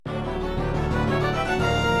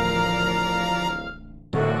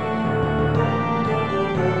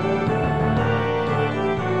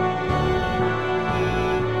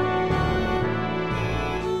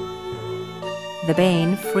the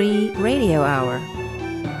Bain Free Radio Hour.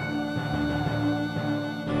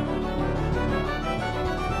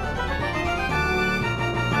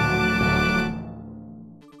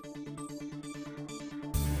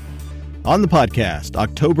 On the podcast,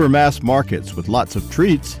 October mass markets with lots of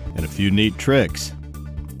treats and a few neat tricks.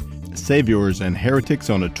 Saviors and heretics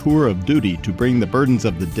on a tour of duty to bring the burdens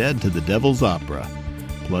of the dead to the Devil's Opera,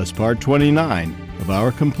 plus part 29 of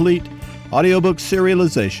our complete audiobook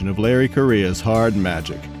serialization of Larry Correia's Hard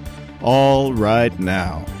Magic. All right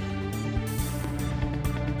now.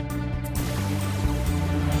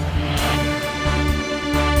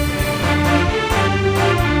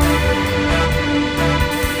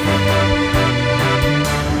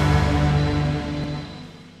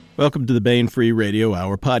 Welcome to the Bain Free Radio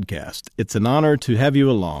Hour podcast. It's an honor to have you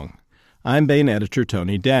along. I'm Bain editor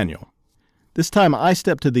Tony Daniel. This time I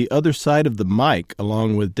step to the other side of the mic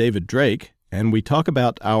along with David Drake, and we talk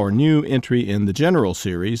about our new entry in the general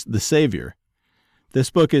series, The Savior. This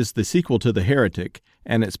book is the sequel to The Heretic,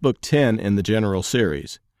 and it's book 10 in the general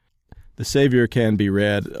series. The Savior can be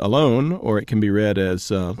read alone, or it can be read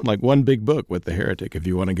as like one big book with The Heretic if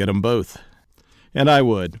you want to get them both. And I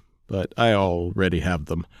would, but I already have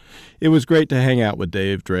them. It was great to hang out with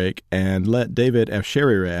Dave Drake and let David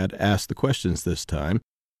BFRH ask the questions this time.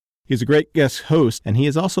 He's a great guest host, and he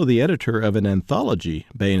is also the editor of an anthology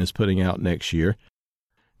Bain is putting out next year,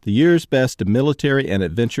 The Year's Best of Military and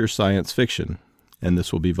Adventure Science Fiction, and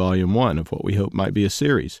this will be volume 1 of what we hope might be a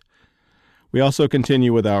series. We also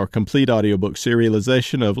continue with our complete audiobook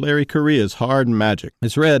serialization of Larry Correia's Hard Magic.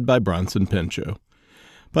 It's read by Bronson Pinchot.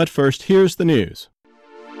 But first, here's the news.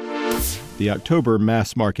 The October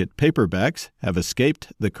mass market paperbacks have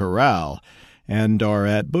escaped the corral and are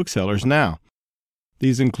at booksellers now.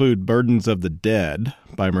 These include Burdens of the Dead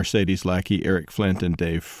by Mercedes Lackey, Eric Flint, and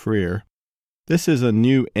Dave Freer. This is a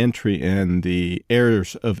new entry in the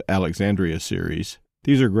Heirs of Alexandria series.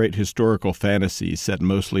 These are great historical fantasies set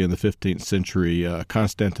mostly in the 15th century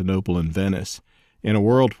Constantinople and Venice, in a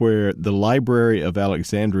world where the Library of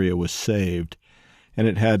Alexandria was saved, and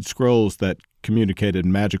it had scrolls that communicated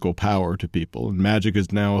magical power to people, and magic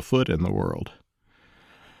is now afoot in the world.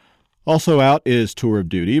 Also out is Tour of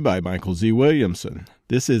Duty by Michael Z. Williamson.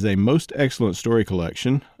 This is a most excellent story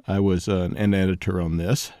collection. I was an editor on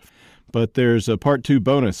this. But there's a Part 2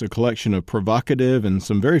 bonus, a collection of provocative and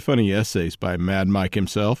some very funny essays by Mad Mike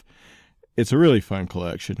himself. It's a really fun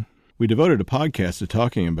collection. We devoted a podcast to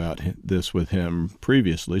talking about this with him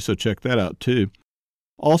previously, so check that out too.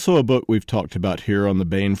 Also a book we've talked about here on the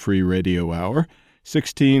Bain Free Radio Hour,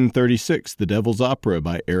 1636, The Devil's Opera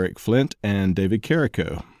by Eric Flint and David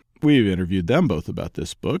Carrico. We've interviewed them both about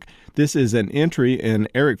this book. This is an entry in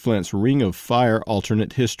Eric Flint's Ring of Fire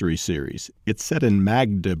alternate history series. It's set in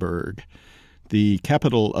Magdeburg, the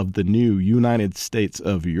capital of the new United States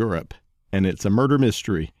of Europe, and it's a murder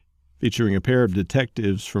mystery featuring a pair of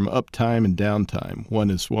detectives from uptime and downtime.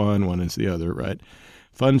 One is one is the other, right?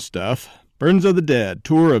 Fun stuff. Burdens of the Dead,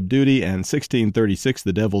 Tour of Duty, and 1636,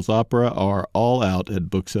 The Devil's Opera are all out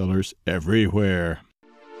at booksellers everywhere.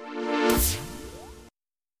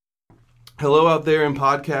 Hello out there in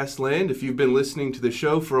podcast land. If you've been listening to the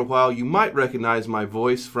show for a while, you might recognize my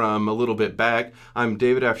voice from a little bit back. I'm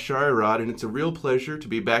David BFRH, and it's a real pleasure to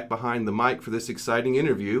be back behind the mic for this exciting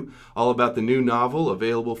interview, all about the new novel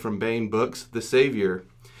available from Bain Books, The Savior.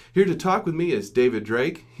 Here to talk with me is David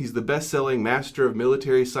Drake. He's the best-selling master of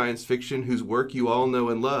military science fiction whose work you all know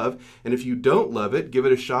and love, and if you don't love it, give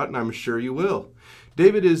it a shot and I'm sure you will.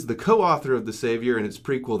 David is the co-author of The Savior and its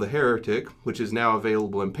prequel, The Heretic, which is now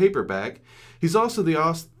available in paperback. He's also the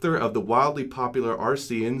author of the wildly popular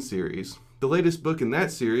RCN series. The latest book in that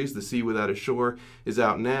series, The Sea Without a Shore, is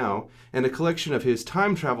out now, and a collection of his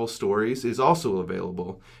time travel stories is also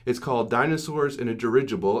available. It's called Dinosaurs in a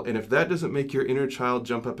Dirigible, and if that doesn't make your inner child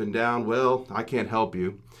jump up and down, well, I can't help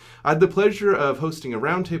you. I had the pleasure of hosting a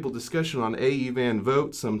roundtable discussion on A.E. Van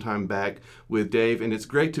Vogt sometime back with Dave, and it's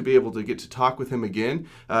great to be able to get to talk with him again.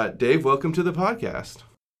 Dave, welcome to the podcast.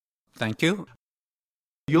 Thank you.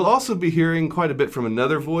 You'll also be hearing quite a bit from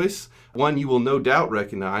another voice, one you will no doubt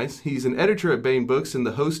recognize. He's an editor at Bain Books and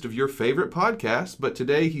the host of your favorite podcast, but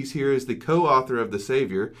today he's here as the co-author of The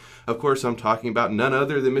Savior. Of course, I'm talking about none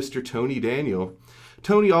other than Mr. Tony Daniel.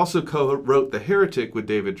 Tony also co-wrote The Heretic with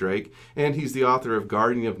David Drake, and he's the author of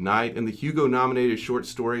Guardian of Night and the Hugo-nominated short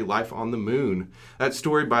story Life on the Moon. That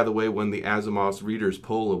story, by the way, won the Asimov's Readers'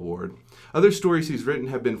 Poll Award. Other stories he's written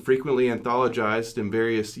have been frequently anthologized in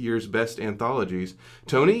various years' best anthologies.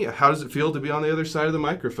 Tony, how does it feel to be on the other side of the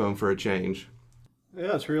microphone for a change?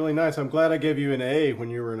 Yeah, it's really nice. I'm glad I gave you an A when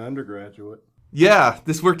you were an undergraduate. Yeah,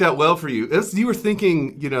 this worked out well for you. You were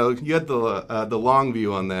thinking, you had the long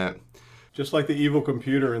view on that. Just like the evil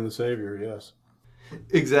computer in The Savior, yes.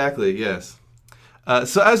 Exactly, yes.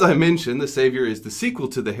 So as I mentioned, The Savior is the sequel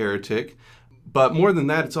to The Heretic, but more than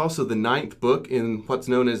that, it's also the 9th book in what's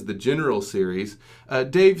known as the General Series.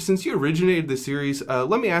 Dave, since you originated the series,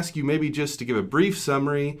 let me ask you maybe just to give a brief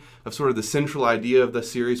summary of sort of the central idea of the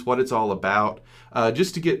series, what it's all about,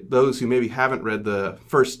 just to get those who maybe haven't read the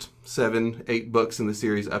first 7, 8 books in the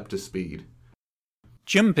series up to speed.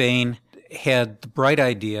 Jim Bain had the bright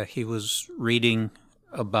idea. He was reading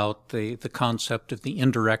about the concept of the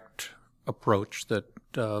indirect approach that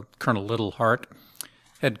Colonel Littlehart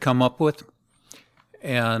had come up with.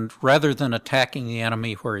 And rather than attacking the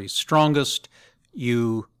enemy where he's strongest,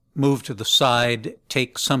 you move to the side,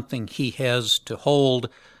 take something he has to hold,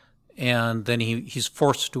 and then he's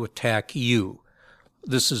forced to attack you.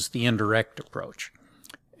 This is the indirect approach.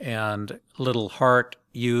 And Littlehart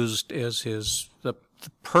used as the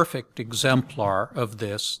perfect exemplar of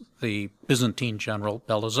this the Byzantine general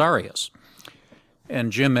Belisarius.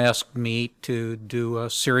 And Jim asked me to do a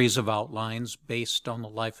series of outlines based on the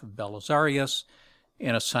life of Belisarius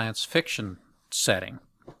in a science fiction setting.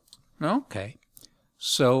 Okay.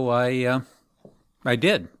 So I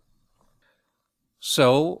did.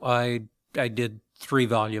 So I did 3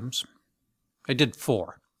 volumes. I did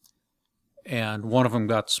 4. And one of them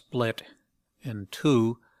got split in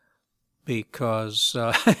 2 because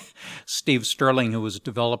Steve Sterling, who was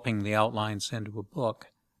developing the outlines into a book,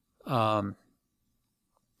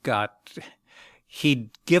 he'd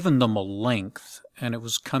given them a length, and it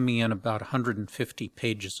was coming in about 150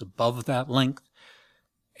 pages above that length.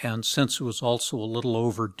 And since it was also a little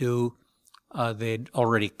overdue, they'd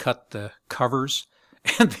already cut the covers,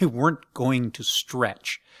 and they weren't going to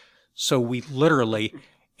stretch. So we literally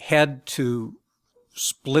had to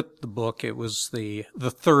split the book. It was the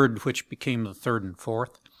third, which became the third and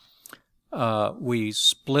fourth. We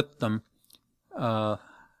split them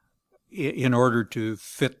in order to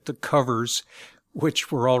fit the covers,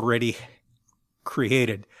 which were already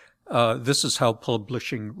created. This is how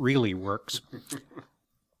publishing really works.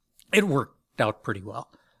 It worked out pretty well.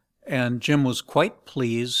 And Jim was quite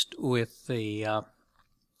pleased with the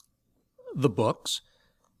books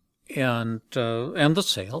and the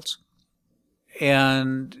sales.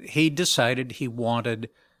 And he decided he wanted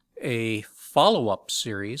a follow-up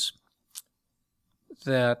series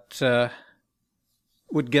that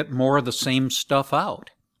would get more of the same stuff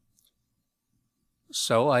out.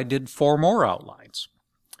 So I did 4 more outlines.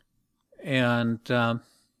 And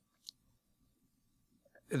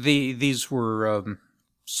these were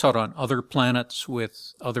set on other planets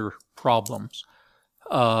with other problems.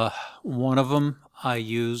 One of them I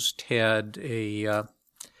used had a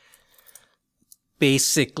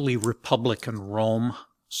basically Republican Rome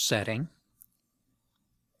setting.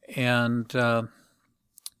 And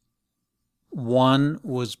one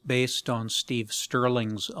was based on Steve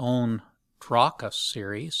Sterling's own Draka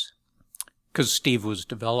series, because Steve was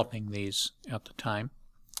developing these at the time.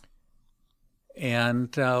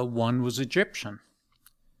 And one was Egyptian.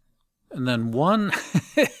 And then one,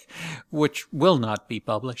 which will not be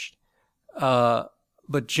published, but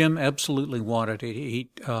Jim absolutely wanted it.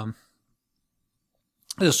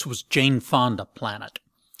 This was Jane Fonda Planet,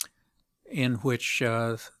 in which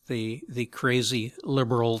the crazy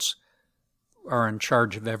liberals are in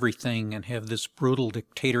charge of everything and have this brutal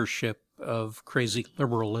dictatorship of crazy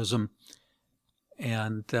liberalism.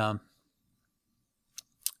 And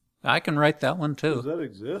I can write that one too. Does that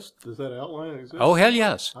exist? Does that outline exist? Oh, hell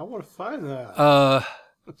yes. I want to find that.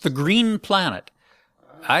 The Green Planet.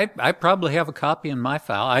 I probably have a copy in my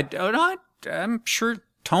file. I'm sure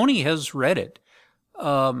Tony has read it.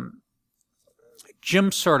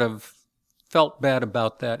 Jim sort of felt bad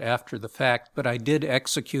about that after the fact, but I did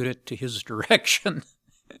execute it to his direction.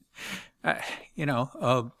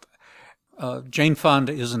 Jane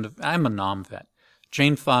Fonda isn't, I'm a nom vet.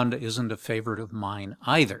 Jane Fonda isn't a favorite of mine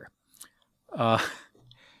either.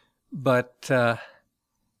 But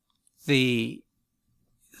the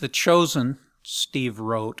Chosen, Steve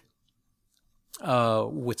wrote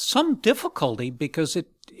with some difficulty because it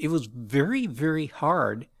was very, very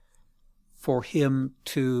hard for him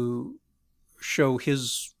to show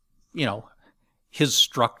his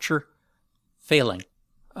structure failing,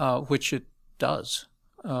 which it does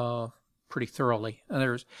pretty thoroughly.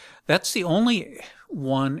 That's the only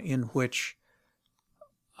one in which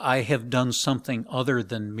I have done something other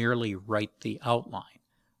than merely write the outline.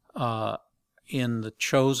 In The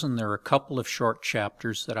Chosen, there are a couple of short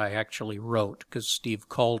chapters that I actually wrote because Steve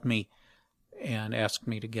called me and asked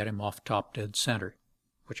me to get him off top dead center,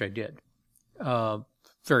 which I did.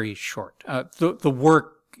 very short. The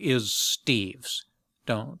work is Steve's.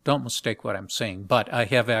 Don't mistake what I'm saying. But I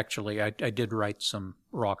have actually, I did write some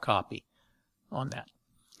raw copy on that.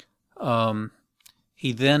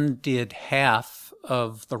 He then did half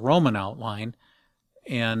of the Roman outline,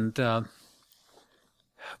 and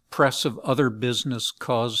press of other business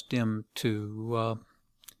caused him to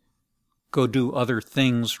go do other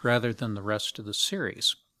things rather than the rest of the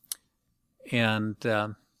series. And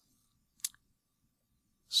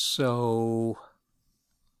so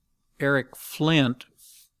Eric Flint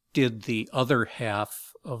did the other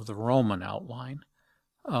half of the Roman outline.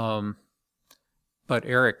 But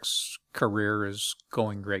Eric's career is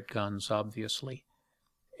going great guns, obviously.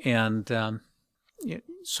 And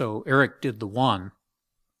so Eric did the one,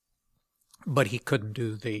 but he couldn't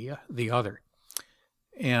do the other.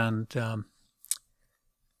 And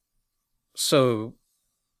so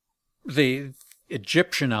the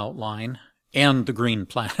Egyptian outline and the Green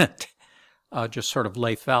Planet just sort of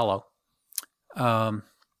lay fallow. And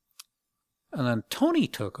then Tony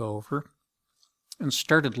took over and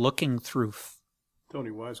started looking through. Tony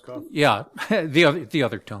Weiskopf? Yeah, the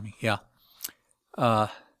other Tony, yeah.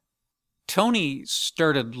 Tony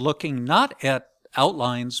started looking not at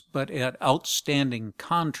outlines, but at outstanding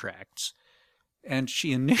contracts. And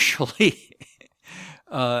she initially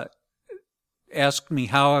asked me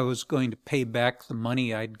how I was going to pay back the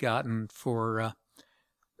money I'd gotten for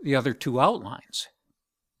the other two outlines.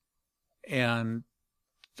 And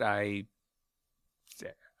I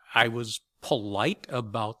was polite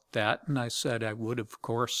about that, and I said I would, of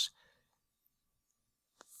course,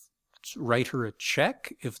 write her a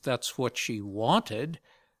check if that's what she wanted.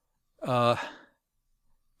 But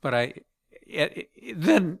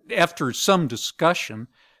then after some discussion,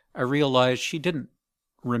 I realized she didn't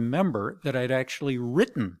remember that I'd actually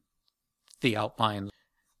written the outline.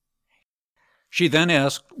 She then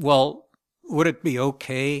asked, well, would it be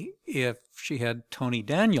okay if she had Tony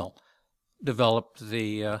Daniel develop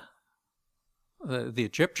the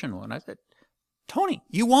Egyptian one? I said, Tony,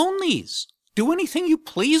 you own these. Do anything you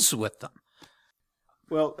please with them.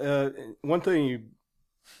 Well, one thing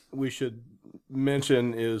we should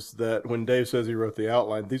mention is that when Dave says he wrote the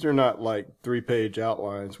outline, these are not like 3-page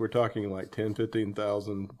outlines. We're talking like 10,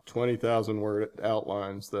 15,000, 20,000 word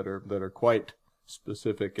outlines that are quite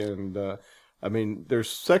specific. And I mean, there's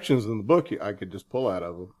sections in the book I could just pull out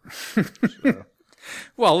of them. So.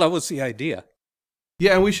 Well, that was the idea.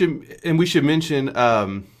 Yeah, and we should mention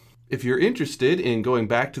if you're interested in going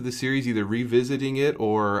back to the series, either revisiting it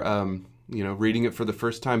or reading it for the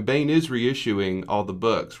first time. Baen is reissuing all the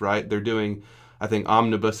books, right? They're doing, I think,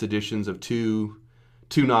 omnibus editions of two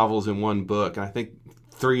novels in one book, and I think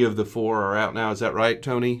 3 of the 4 are out now. Is that right,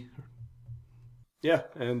 Tony? Yeah,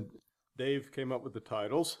 and Dave came up with the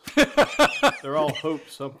titles. They're all Hope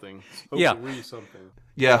something. Something.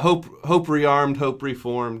 Yeah, Hope Rearmed, Hope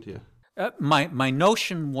Reformed. Yeah. My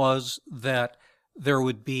notion was that there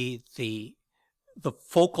would be the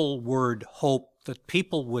focal word hope, that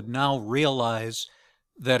people would now realize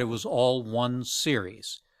that it was all one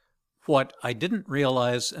series. What I didn't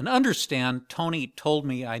realize and understand, Tony told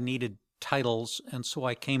me I needed titles, and so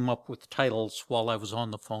I came up with titles while I was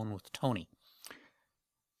on the phone with Tony.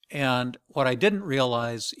 And what I didn't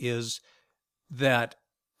realize is that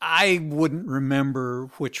I wouldn't remember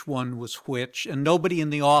which one was which, and nobody in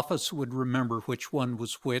the office would remember which one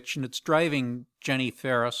was which, and it's driving Jenny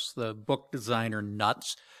Ferris, the book designer,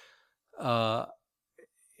 nuts.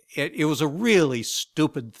 It was a really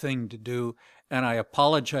stupid thing to do, and I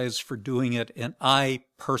apologize for doing it, and I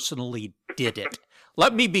personally did it.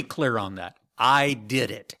 Let me be clear on that. I did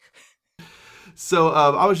it. So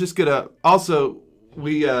I was just going to also,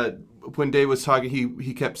 when Dave was talking,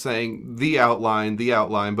 he kept saying the outline,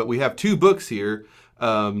 but we have 2 books here,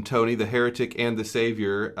 Tony, The Heretic and The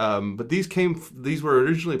Savior. But these were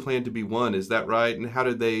originally planned to be one, is that right? And how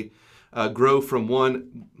did they grow from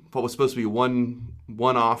what was supposed to be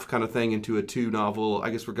one-off kind of thing into a 2-novel? I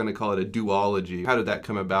guess we're going to call it a duology. How did that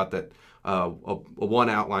come about that a one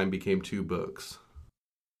outline became 2 books?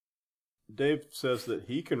 Dave says that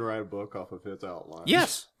he can write a book off of his outline.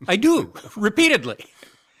 Yes, I do, repeatedly.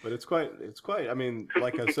 But it's quite. I mean,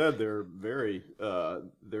 like I said, they're very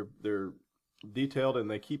they're detailed, and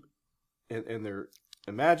they keep and they're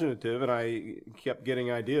imaginative. And I kept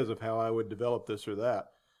getting ideas of how I would develop this or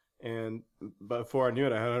that. And before I knew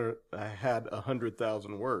it, I had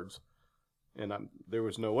 100,000 words, and there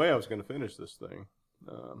was no way I was going to finish this thing.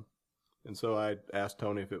 And so I asked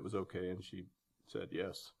Tony if it was okay, and she said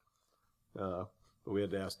yes. But we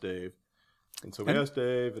had to ask Dave. And so we asked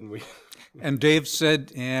Dave, and we... And Dave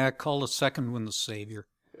said, call the second one The Savior.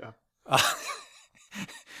 Yeah.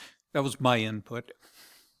 That was my input.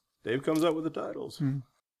 Dave comes up with the titles.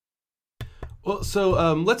 Well,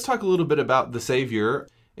 so let's talk a little bit about the Savior.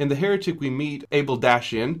 In The Heretic, we meet Abel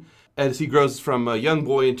Dashian as he grows from a young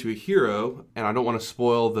boy into a hero. And I don't want to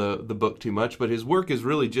spoil the book too much, but his work is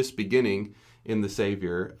really just beginning in The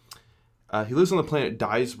Savior. He lives on the planet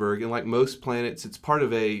Duisburg, and like most planets, it's part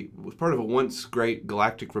of a once great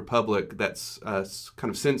galactic republic that's kind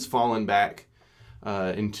of since fallen back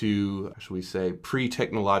into, shall we say,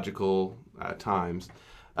 pre-technological times.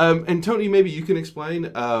 And Tony, maybe you can explain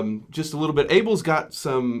just a little bit. Abel's got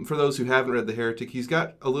some, for those who haven't read The Heretic, he's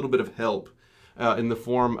got a little bit of help in the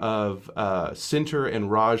form of Center and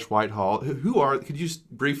Raj Whitehall. Could you just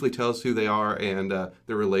briefly tell us who they are and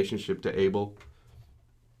their relationship to Abel?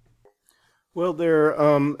 Well,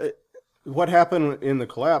 what happened in the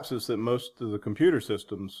collapse is that most of the computer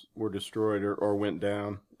systems were destroyed or went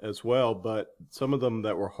down as well, but some of them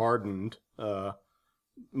that were hardened,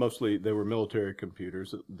 mostly they were military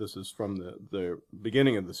computers. This is from the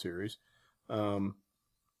beginning of the series,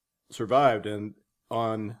 survived. And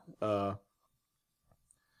on now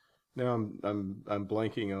I'm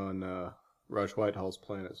blanking on Raj Whitehall's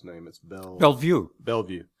planet's name. It's Bellevue.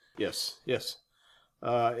 Bellevue. Yes.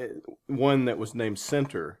 One that was named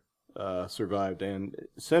Center survived, and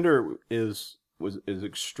Center is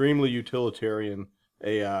extremely utilitarian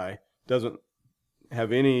AI. Doesn't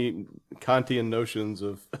have any Kantian notions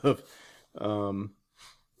of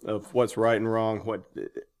what's right and wrong,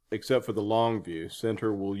 except for the long view.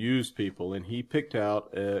 Center will use people, and he picked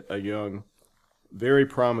out a young, very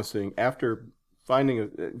promising, after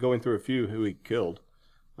going through a few who he killed.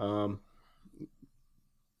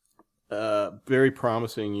 Very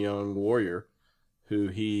promising young warrior who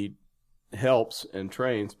he helps and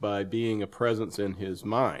trains by being a presence in his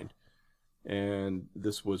mind. And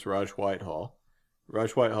this was Raj Whitehall.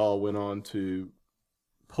 Raj Whitehall went on to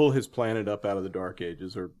pull his planet up out of the Dark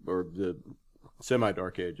Ages, or the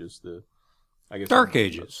semi-Dark Ages, Dark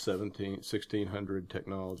Ages. 1600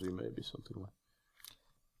 technology, maybe something like that.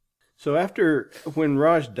 So when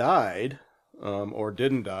Raj died, or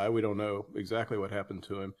didn't die, we don't know exactly what happened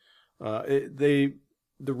to him, the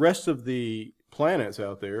rest of the planets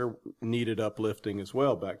out there needed uplifting as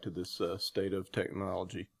well back to this state of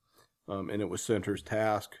technology. And it was Center's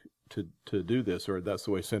task to do this, or that's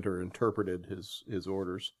the way Center interpreted his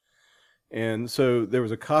orders. And so there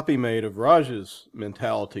was a copy made of Raj's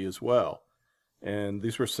mentality as well. And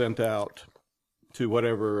these were sent out to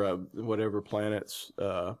whatever planets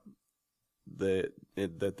that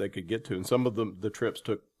they could get to. And some of the trips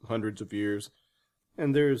took hundreds of years.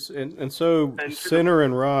 And so Center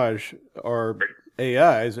and Raj are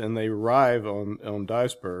AIs, and they arrive on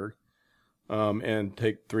Duisburg and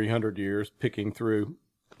take 300 years picking through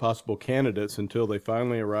possible candidates until they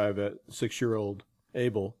finally arrive at 6-year-old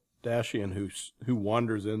Abel Dashian, who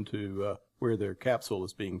wanders into where their capsule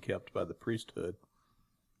is being kept by the priesthood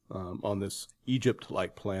on this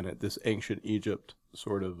Egypt-like planet, this ancient Egypt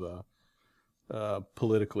sort of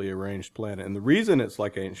politically arranged planet. And the reason it's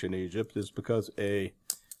like ancient Egypt is because an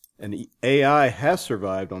AI has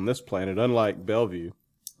survived on this planet, unlike Bellevue.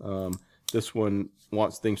 This one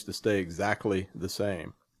wants things to stay exactly the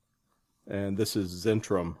same. And this is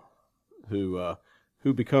Zentrum,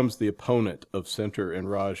 who becomes the opponent of Center and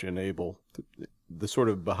Raj and Abel, the sort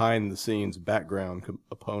of behind-the-scenes background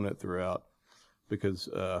opponent throughout, because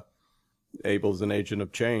Abel's an agent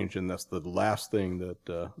of change, and that's the last thing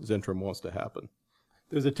that Zentrum wants to happen.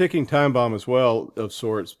 There's a ticking time bomb as well, of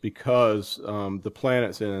sorts, because the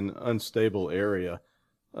planet's in an unstable area,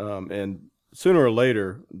 and sooner or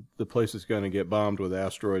later, the place is going to get bombed with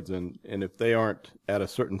asteroids, and if they aren't at a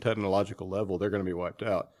certain technological level, they're going to be wiped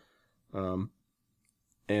out.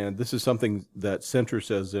 And this is something that Center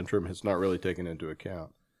says Zentrum has not really taken into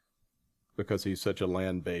account, because he's such a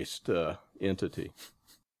land-based entity.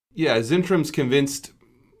 Yeah, Zentrum's convinced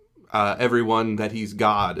everyone that he's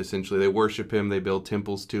God, essentially. They worship him, they build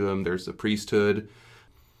temples to him, there's a priesthood.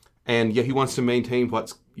 And yet he wants to maintain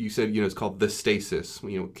what's, you said, it's called the stasis,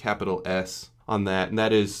 capital S on that. And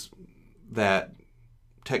that is that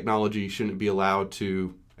technology shouldn't be allowed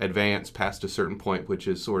to advance past a certain point, which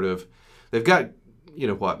is sort of, they've got,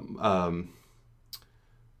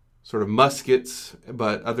 sort of muskets,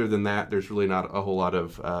 but other than that, there's really not a whole lot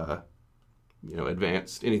of,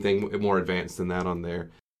 anything more advanced than that on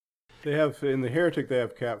there. They have, in the Heretic, they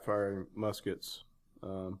have cap-firing muskets.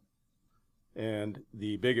 And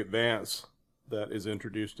the big advance that is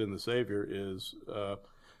introduced in the Savior is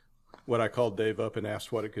what I called Dave up and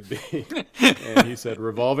asked what it could be. And he said,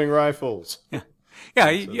 revolving rifles.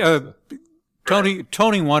 Yeah,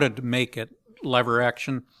 Tony wanted to make it lever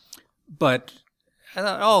action, But I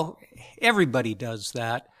thought, oh, everybody does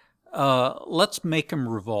that. Let's make them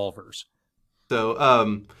revolvers. So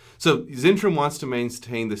Zentrum wants to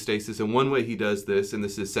maintain the stasis, and one way he does this, and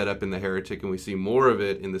this is set up in the Heretic, and we see more of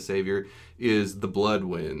it in the Savior, is the blood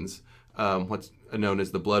winds. What's known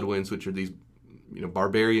as the blood winds, which are these,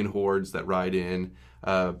 barbarian hordes that ride in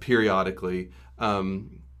periodically. I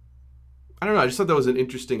don't know. I just thought that was an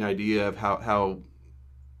interesting idea of how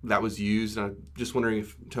that was used. And I'm just wondering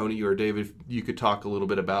if Tony or David, if you could talk a little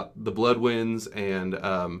bit about the blood winds and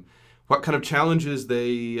what kind of challenges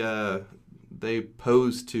they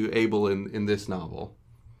posed to Abel in this novel.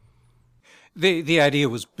 The idea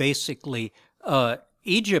was basically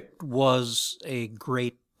Egypt was a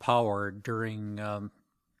great power during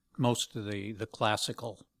most of the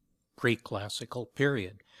classical, pre-classical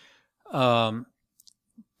period. But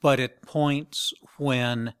at points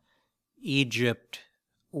when Egypt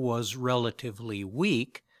was relatively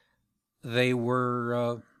weak, they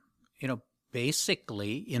were,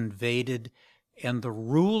 basically invaded, and the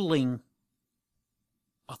ruling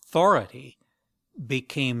authority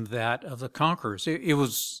became that of the conquerors. It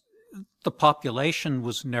was, the population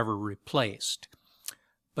was never replaced,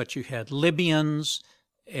 but you had Libyans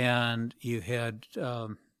and you had,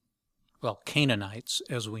 Canaanites,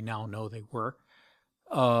 as we now know they were,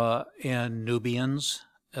 and Nubians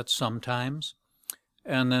at some times,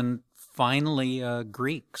 and then finally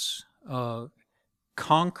Greeks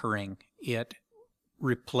conquering it,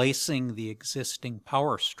 replacing the existing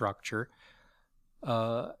power structure,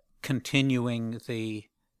 continuing the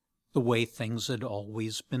way things had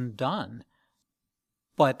always been done.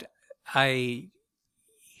 But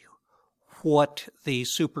what the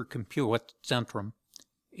supercomputer, what Zentrum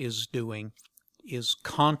is doing, is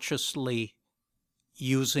consciously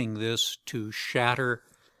using this to shatter.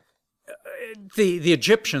 The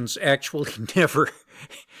Egyptians actually never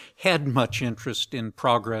had much interest in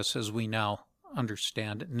progress as we now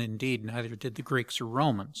understand it, and indeed neither did the Greeks or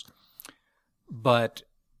Romans. But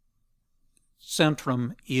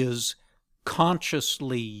Zentrum is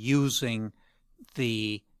consciously using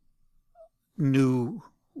the new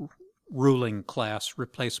ruling class,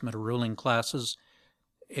 replacement of ruling classes,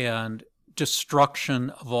 and destruction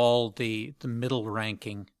of all the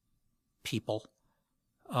middle-ranking people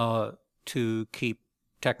to keep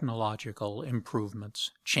technological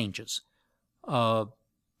improvements, changes, to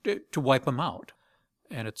wipe them out.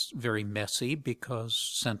 And it's very messy because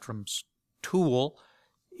Centrum's tool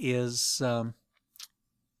is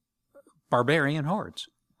barbarian hordes.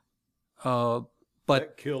 But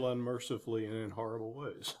that kill unmercifully and in horrible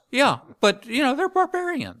ways. Yeah, but, they're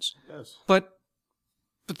barbarians. Yes. But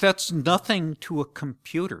that's nothing to a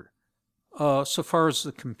computer. So far as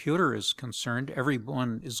the computer is concerned,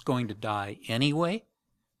 everyone is going to die anyway.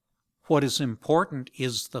 What is important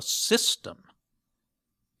is the system.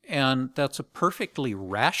 And that's a perfectly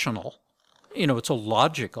rational, it's a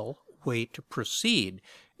logical way to proceed.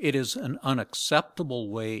 It is an unacceptable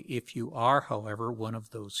way if you are, however, one of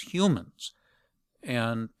those humans.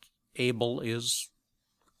 And Abel is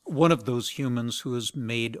one of those humans who is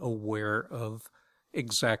made aware of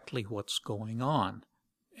exactly what's going on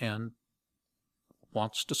and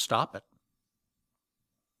wants to stop it.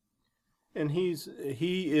 And he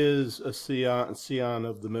is a scion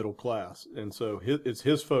of the middle class, and so it's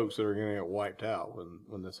his folks that are going to get wiped out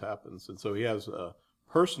when this happens. And so he has a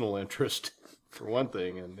personal interest, for one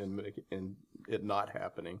thing, in it not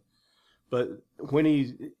happening. But when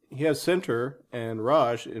he has Center and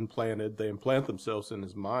Raj implanted, they implant themselves in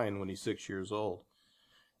his mind when he's 6 years old.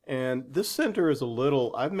 And this Center is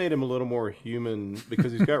I've made him a little more human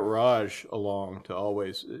because he's got Raj along to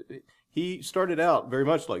always. He started out very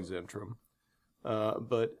much like Zentrum,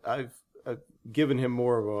 but I've given him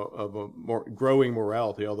more of a more growing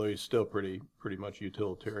morality, although he's still pretty much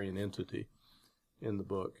utilitarian entity in the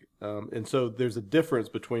book. And so there's a difference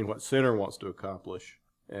between what Center wants to accomplish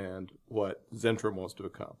and what Zentrum wants to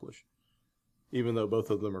accomplish, even though both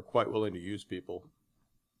of them are quite willing to use people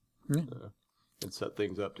and set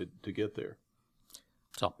things up to get there.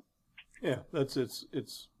 So, yeah,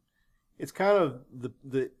 it's kind of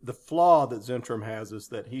the flaw that Zentrum has is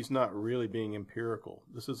that he's not really being empirical.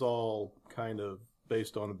 This is all kind of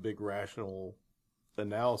based on a big rational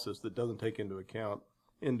analysis that doesn't take into account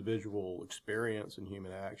individual experience and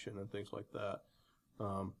human action and things like that.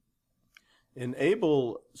 And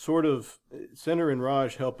Abel Center and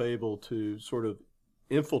Raj help Abel to sort of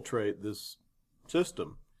infiltrate this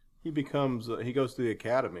system. He goes to the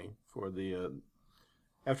academy for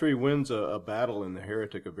after he wins a battle in the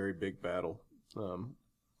Heretic, a very big battle,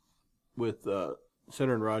 with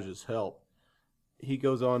Center and Raj's help. He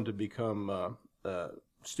goes on to become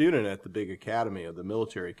student at the big academy, of the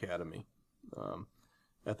military academy,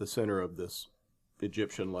 at the center of this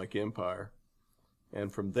Egyptian-like empire.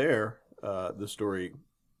 And from there, the story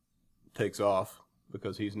takes off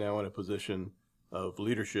because he's now in a position of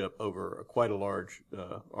leadership over quite a large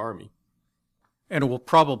army. And it will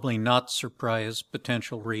probably not surprise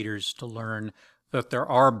potential readers to learn that there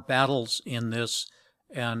are battles in this,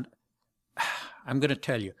 and I'm going to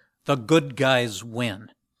tell you, the good guys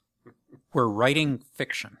win. We're writing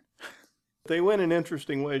fiction. They win in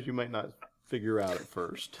interesting ways you might not figure out at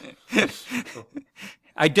first.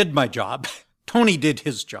 I did my job. Tony did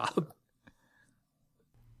his job.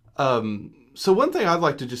 So one thing I'd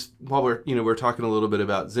like to just, while we're talking a little bit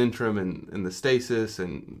about Zentrum and the stasis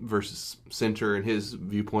and versus Center and his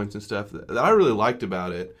viewpoints and stuff, that I really liked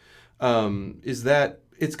about it, is that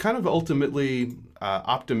it's kind of ultimately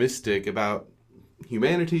optimistic about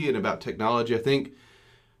humanity and about technology. I think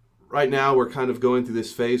right now we're kind of going through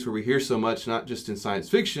this phase where we hear so much, not just in science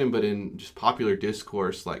fiction, but in just popular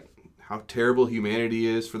discourse, like how terrible humanity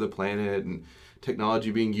is for the planet and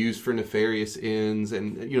technology being used for nefarious ends.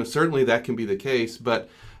 And, certainly that can be the case. But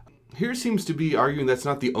here seems to be arguing that's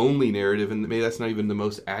not the only narrative, and maybe that's not even the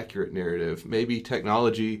most accurate narrative. Maybe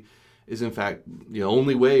technology is, in fact, the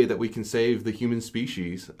only way that we can save the human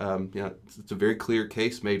species. It's a very clear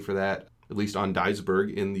case made for that, at least on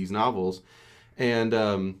Duisberg in these novels. And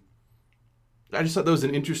I just thought that was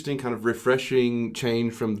an interesting kind of refreshing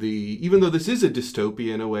change from even though this is a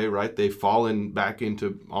dystopia in a way, right? They've fallen back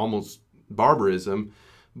into almost barbarism,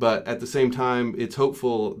 but at the same time, it's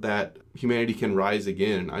hopeful that humanity can rise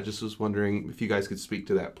again. I just was wondering if you guys could speak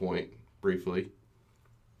to that point briefly.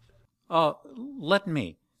 Let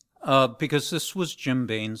me, because this was Jim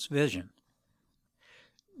Bain's vision.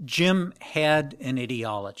 Jim had an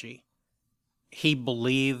ideology. He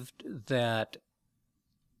believed that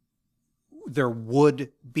there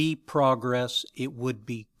would be progress, it would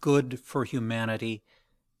be good for humanity,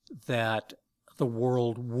 that the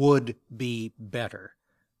world would be better.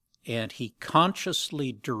 And he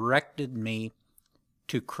consciously directed me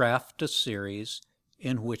to craft a series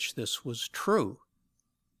in which this was true.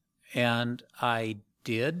 And I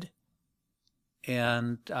did.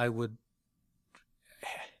 And I would,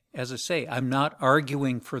 as I say, I'm not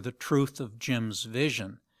arguing for the truth of Jim's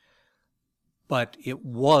vision, but it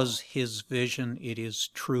was his vision. It is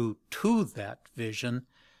true to that vision.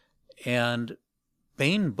 And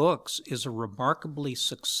Bain Books is a remarkably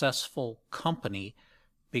successful company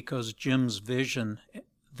because Jim's vision,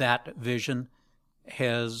 that vision,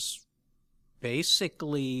 has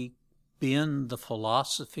basically been the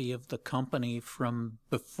philosophy of the company from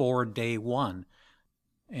before day one.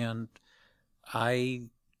 And I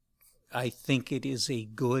think it is a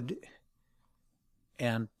good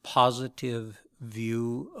and positive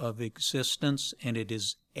view of existence, and it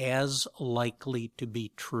is as likely to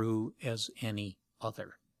be true as any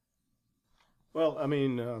other. Well, I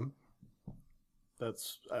mean,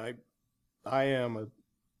 I am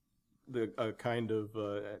a kind of,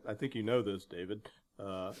 I think you know this, David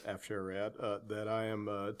Afsharat, that I am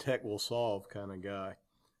a tech will solve kind of guy.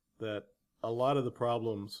 That a lot of the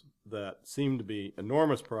problems that seem to be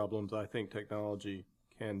enormous problems, I think technology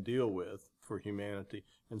can deal with for humanity.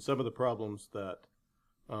 And some of the problems that,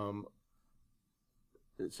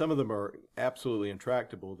 some of them are absolutely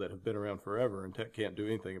intractable that have been around forever, and tech can't do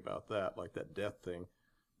anything about that, like that death thing,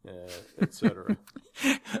 etc.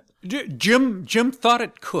 Jim thought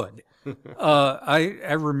it could.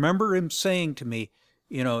 I remember him saying to me,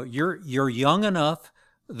 you're young enough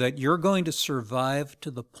that you're going to survive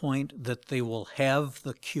to the point that they will have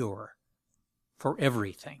the cure for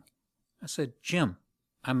everything. I said, Jim,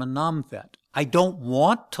 I'm a nom-vet. I don't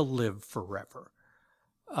want to live forever.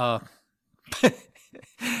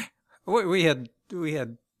 We had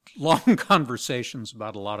long conversations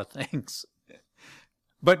about a lot of things,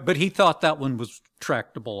 but he thought that one was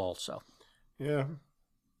tractable also. Yeah,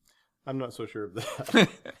 I'm not so sure of that.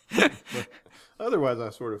 But otherwise, I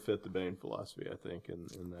sort of fit the Bain philosophy, I think,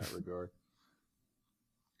 in that regard.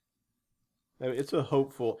 I mean, it's a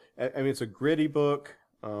hopeful. I mean, it's a gritty book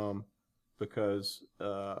because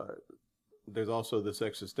there's also this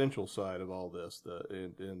existential side of all this,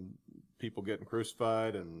 and people getting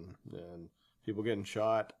crucified and people getting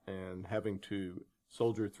shot and having to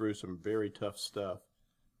soldier through some very tough stuff.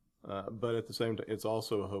 But at the same time, it's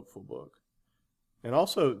also a hopeful book. And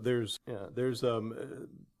also,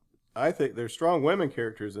 I think there's strong women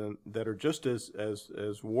characters that are just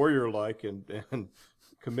as warrior-like and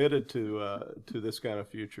committed to this kind of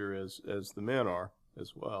future as the men are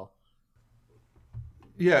as well.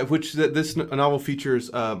 Yeah, which this novel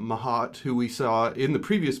features Mahat, who we saw in the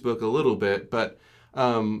previous book a little bit, but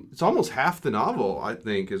It's almost half the novel, I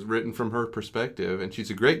think, is written from her perspective, and she's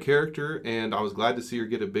a great character, and I was glad to see her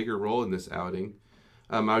get a bigger role in this outing.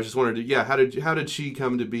 I was just wondering, how did she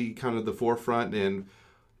come to be kind of the forefront? And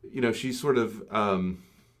she's sort of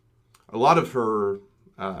a lot of her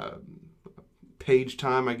page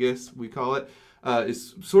time, I guess we call it,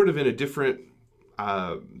 is sort of in a different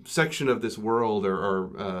section of this world,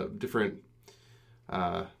 or different.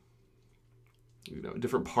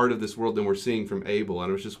 Different part of this world than we're seeing from Abel. And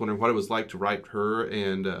I was just wondering what it was like to write her,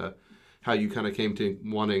 and how you kind of came to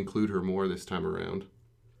want to include her more this time around.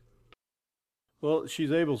 Well,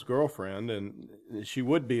 she's Abel's girlfriend, and she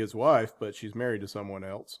would be his wife, but she's married to someone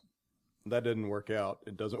else. That didn't work out.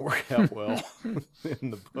 It doesn't work out well in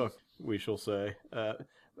the book, we shall say.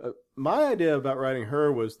 My idea about writing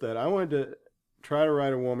her was that I wanted to try to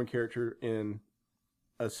write a woman character in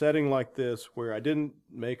a setting like this, where I didn't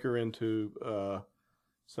make her into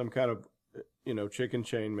some kind of, chicken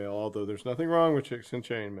chainmail, although there's nothing wrong with chicken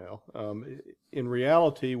chainmail. In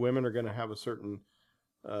reality, women are going to have a certain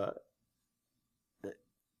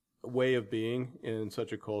way of being in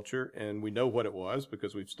such a culture, and we know what it was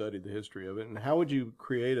because we've studied the history of it. And how would you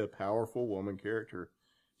create a powerful woman character?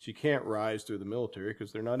 She can't rise through the military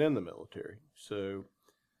because they're not in the military. So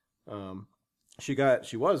she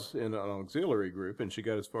was in an auxiliary group, and she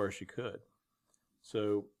got as far as she could.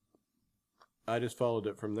 So I just followed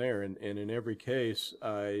it from there, and in every case,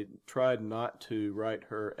 I tried not to write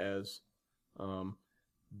her as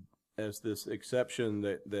this exception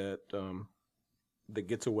that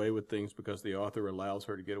gets away with things because the author allows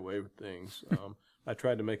her to get away with things. I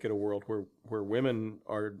tried to make it a world where women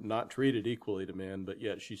are not treated equally to men, but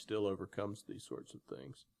yet she still overcomes these sorts of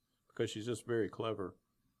things because she's just very clever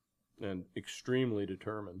and extremely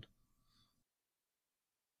determined.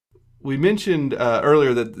 We mentioned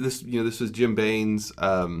earlier that this was Jim Bain's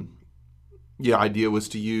idea was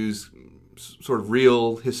to use sort of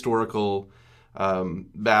real historical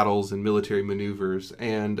battles and military maneuvers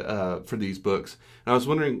and for these books. And I was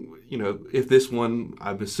wondering, if this one,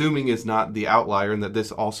 I'm assuming, is not the outlier, and that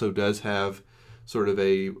this also does have sort of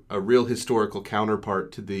a real historical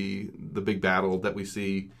counterpart to the big battle that we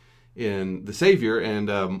see in The Savior, and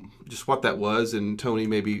just what that was, and Tony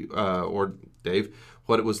maybe, or Dave,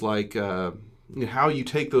 what it was like, how you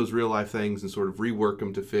take those real life things and sort of rework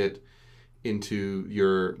them to fit into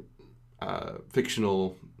your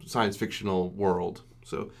science fictional world.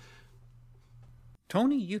 So,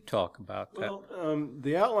 Tony, you talk about that. Well,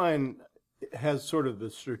 the outline has sort of the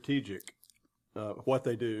strategic what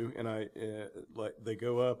they do, and they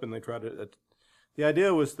go up and they try to. The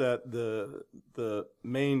idea was that the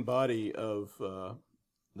main body of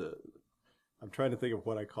I'm trying to think of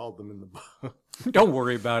what I called them in the book. Don't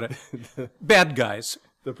worry about it. Bad guys.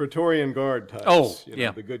 The Praetorian Guard types. Oh,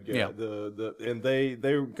 yeah. The good guy. Yeah. And they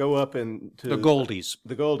go up into the Goldies.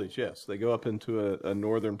 The Goldies, yes. They go up into a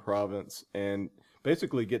northern province and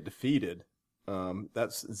basically get defeated.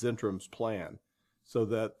 That's Zentrum's plan, so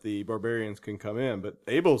that the barbarians can come in. But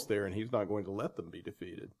Abel's there, and he's not going to let them be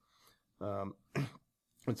defeated. And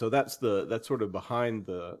so that's sort of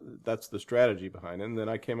that's the strategy behind it. And then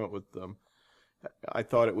I came up with I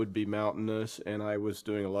thought it would be mountainous, and I was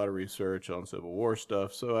doing a lot of research on Civil War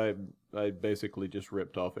stuff, so I basically just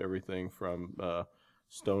ripped off everything from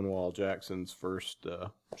Stonewall Jackson's first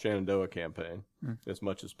Shenandoah campaign as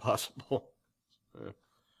much as possible.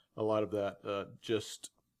 A lot of that just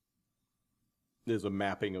is a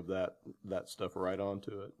mapping of that stuff right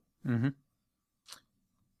onto it. Mm-hmm.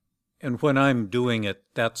 And when I'm doing it,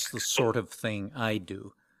 that's the sort of thing I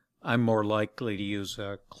do. I'm more likely to use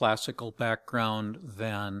a classical background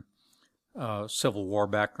than a Civil War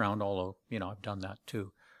background, although, I've done that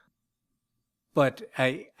too. But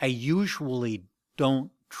I usually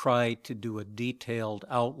don't try to do a detailed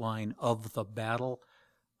outline of the battle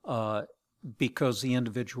because the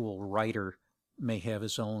individual writer may have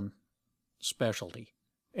his own specialty.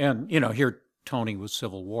 And, here Tony was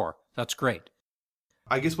Civil War. That's great.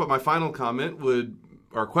 I guess what my final comment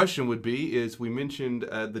question would be is, we mentioned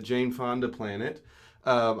the Jane Fonda planet.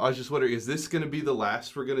 I was just wondering, is this going to be the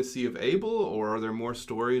last we're going to see of Abel, or are there more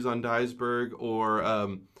stories on Duisburg, or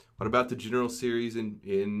what about the general series in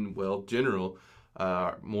general?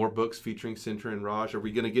 More books featuring Sintra and Raj. Are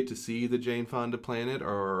we going to get to see the Jane Fonda planet,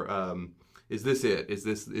 or is this it? Is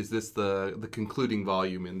this the concluding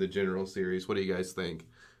volume in the general series? What do you guys think?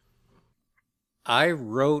 I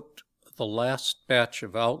wrote the last batch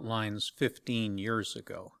of outlines 15 years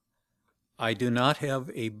ago. I do not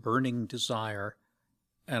have a burning desire,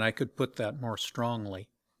 and I could put that more strongly,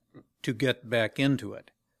 to get back into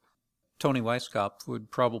it. Tony Weisskopf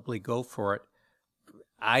would probably go for it.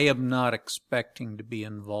 I am not expecting to be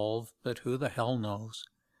involved, but who the hell knows?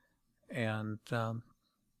 And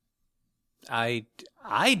I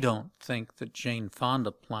don't think that Jane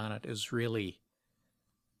Fonda Planet is really...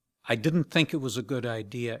 I didn't think it was a good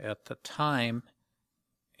idea at the time,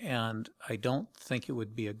 and I don't think it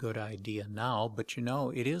would be a good idea now, but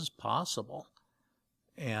it is possible.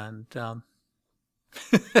 And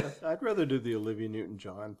I'd rather do the Olivia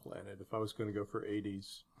Newton-John Planet if I was going to go for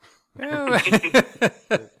 80s.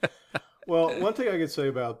 Well, one thing I could say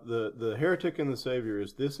about the Heretic and the Savior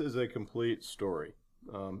is this is a complete story.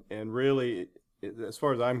 And really, as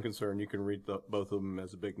far as I'm concerned, you can read both of them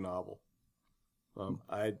as a big novel.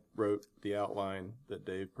 I wrote the outline that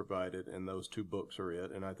Dave provided, and those two books are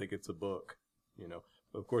it, and I think it's a book.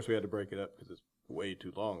 Of course, we had to break it up because it's way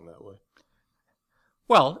too long that way.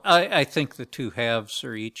 Well, I think the two halves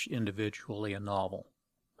are each individually a novel,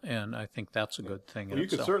 and I think that's a good thing. Well, you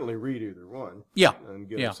could certainly read either one, and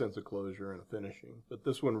get a sense of closure and a finishing. But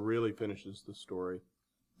this one really finishes the story.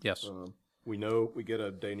 Yes, we get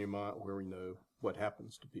a denouement where we know what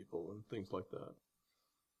happens to people and things like that.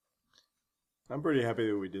 I'm pretty happy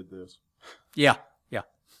that we did this. Yeah.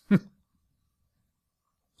 And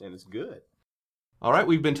it's good. All right,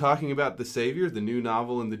 we've been talking about The Savior, the new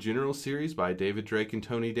novel in the General series by David Drake and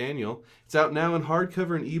Tony Daniel. It's out now in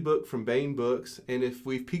hardcover and ebook from Baen Books, and if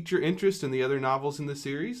we've piqued your interest in the other novels in the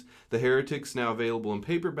series, The Heretic's now available in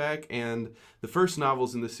paperback, and the first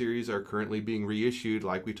novels in the series are currently being reissued,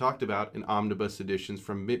 like we talked about, in omnibus editions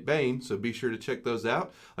from Baen, so be sure to check those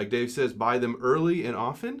out. Like Dave says, buy them early and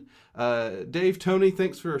often. Dave, Tony,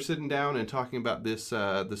 thanks for sitting down and talking about this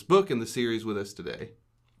book and the series with us today.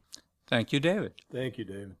 Thank you, David. Thank you,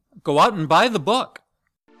 David. Go out and buy the book.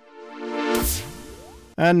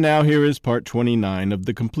 And now here is part 29 of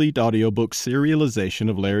the complete audiobook serialization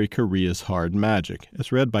of Larry Correia's Hard Magic,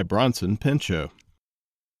 as read by Bronson Pinchot.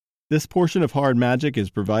 This portion of Hard Magic is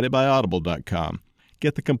provided by Audible.com.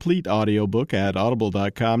 Get the complete audiobook at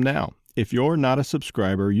Audible.com now. If you're not a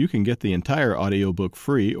subscriber, you can get the entire audiobook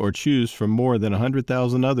free or choose from more than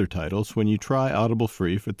 100,000 other titles when you try Audible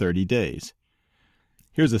free for 30 days.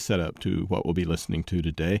 Here's a setup to what we'll be listening to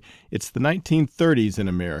today. It's the 1930s in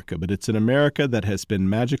America, but it's an America that has been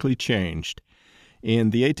magically changed. In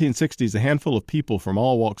the 1860s, a handful of people from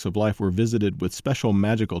all walks of life were visited with special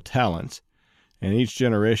magical talents, and each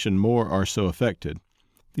generation more are so affected.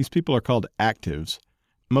 These people are called actives.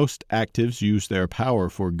 Most actives use their power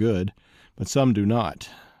for good, but some do not.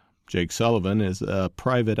 Jake Sullivan is a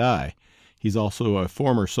private eye. He's also a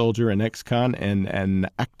former soldier, an ex-con, and an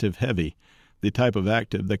active heavy, the type of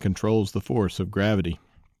active that controls the force of gravity.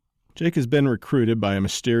 Jake has been recruited by a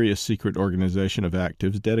mysterious secret organization of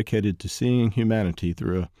actives dedicated to seeing humanity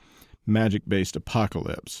through a magic-based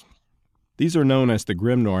apocalypse. These are known as the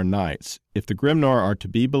Grimnoir Knights. If the Grimnoir are to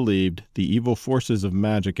be believed, the evil forces of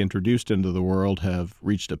magic introduced into the world have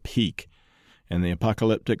reached a peak, and the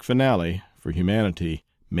apocalyptic finale for humanity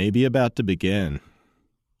may be about to begin.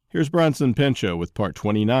 Here's Bronson Pinchot with part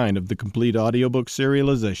 29 of the complete audiobook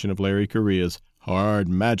serialization of Larry Correia's Hard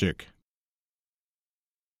Magic.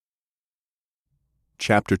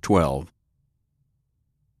 Chapter 12.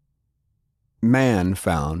 Man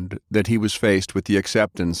found that he was faced with the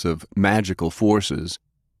acceptance of magical forces,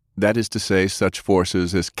 that is to say, such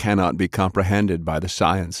forces as cannot be comprehended by the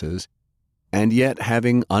sciences, and yet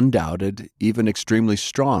having undoubted, even extremely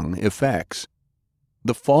strong effects.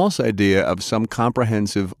 The false idea of some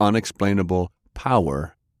comprehensive, unexplainable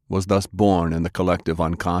power was thus born in the collective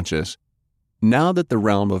unconscious. Now that the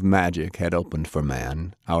realm of magic had opened for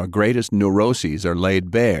man, our greatest neuroses are laid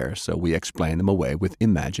bare, so we explain them away with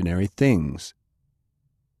imaginary things.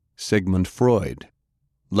 Sigmund Freud,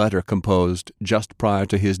 letter composed just prior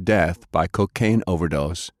to his death by cocaine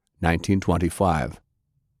overdose, 1925.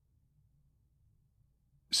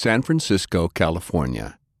 San Francisco,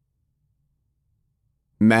 California.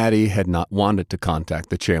 Matty had not wanted to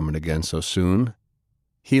contact the chairman again so soon.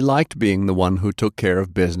 He liked being the one who took care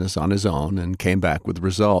of business on his own and came back with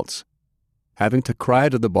results. Having to cry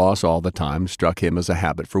to the boss all the time struck him as a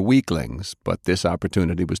habit for weaklings, but this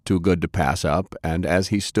opportunity was too good to pass up, and as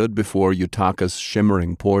he stood before Utaka's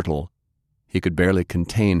shimmering portal, he could barely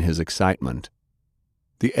contain his excitement.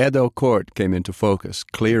 The Edo court came into focus,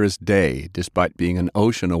 clear as day, despite being an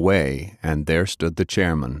ocean away, and there stood the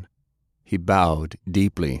chairman. He bowed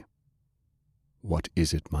deeply. "What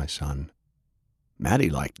is it, my son?" Matty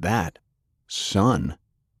liked that. Son.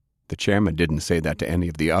 The chairman didn't say that to any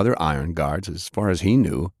of the other iron guards, as far as he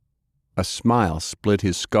knew. A smile split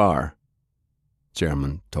his scar.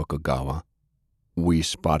 "Chairman Tokugawa, we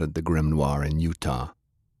spotted the Grimnoir in Utah."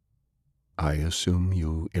 "I assume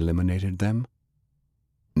you eliminated them?"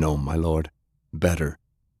 "No, my lord. Better."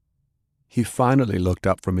 He finally looked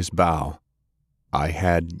up from his bow. "I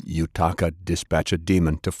had Yutaka dispatch a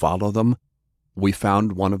demon to follow them. We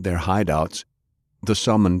found one of their hideouts. The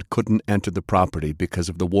summoned couldn't enter the property because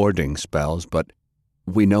of the warding spells, but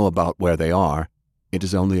we know about where they are. It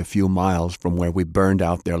is only a few miles from where we burned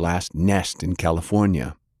out their last nest in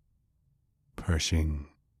California." "Pershing,"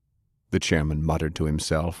 the chairman muttered to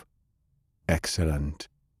himself. "Excellent.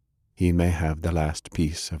 He may have the last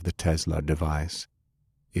piece of the Tesla device.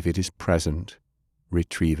 If it is present,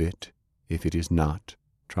 retrieve it. If it is not,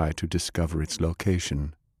 try to discover its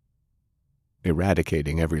location."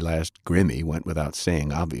 Eradicating every last Grimmy went without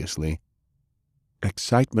saying, obviously.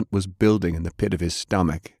 Excitement was building in the pit of his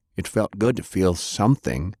stomach. It felt good to feel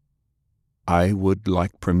something. "I would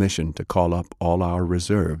like permission to call up all our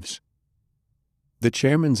reserves." The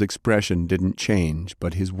chairman's expression didn't change,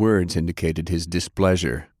 but his words indicated his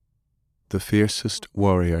displeasure. "The fiercest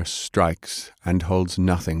warrior strikes and holds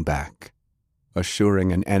nothing back,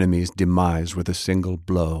 assuring an enemy's demise with a single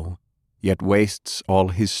blow, yet wastes all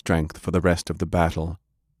his strength for the rest of the battle.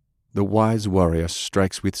 The wise warrior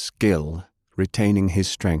strikes with skill, retaining his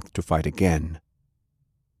strength to fight again."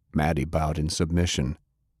 Maddie bowed in submission.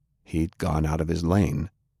 He'd gone out of his lane.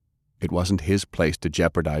 It wasn't his place to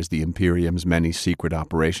jeopardize the Imperium's many secret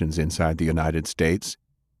operations inside the United States.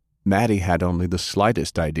 Maddie had only the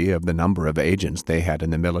slightest idea of the number of agents they had in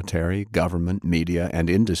the military, government, media, and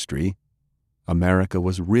industry. America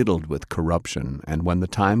was riddled with corruption, and when the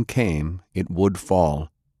time came, it would fall.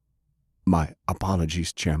 "My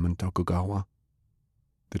apologies, Chairman Tokugawa."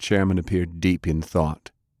 The chairman appeared deep in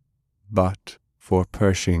thought. "But for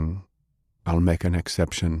Pershing, I'll make an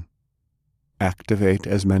exception. Activate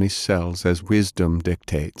as many cells as wisdom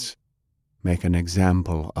dictates. Make an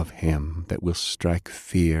example of him that will strike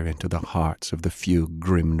fear into the hearts of the few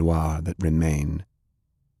grim noir that remain.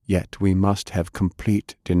 Yet we must have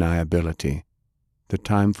complete deniability. The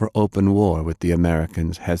time for open war with the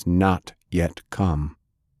Americans has not yet come."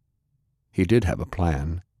 He did have a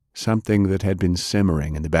plan, something that had been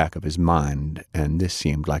simmering in the back of his mind, and this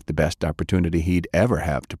seemed like the best opportunity he'd ever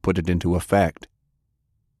have to put it into effect.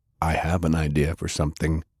 "I have an idea for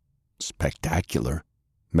something spectacular,"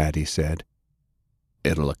 Maddie said.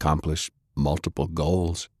 "It'll accomplish multiple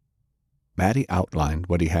goals." Maddie outlined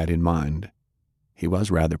what he had in mind. He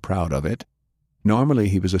was rather proud of it. Normally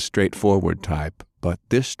he was a straightforward type, but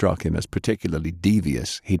this struck him as particularly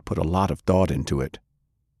devious. He'd put a lot of thought into it.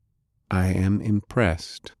 "I am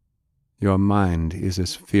impressed. Your mind is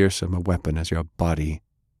as fearsome a weapon as your body,"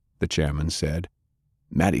 the chairman said.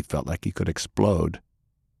 Maddie felt like he could explode.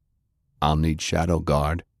 "I'll need Shadow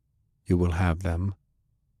Guard." "You will have them.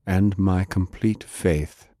 And my complete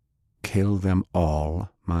faith. Kill them all,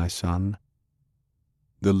 my son."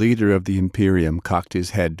 The leader of the Imperium cocked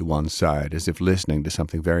his head to one side as if listening to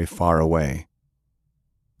something very far away.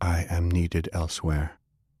 "I am needed elsewhere."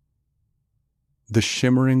 The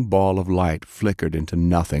shimmering ball of light flickered into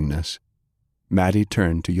nothingness. Maddie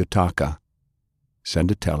turned to Yutaka.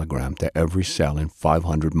 "Send a telegram to every cell in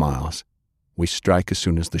 500 miles. We strike as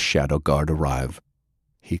soon as the Shadow Guard arrive."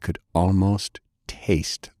 He could almost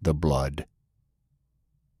taste the blood.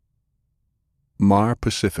 Mar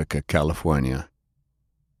Pacifica, California.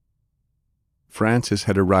 Francis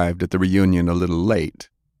had arrived at the reunion a little late,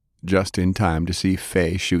 just in time to see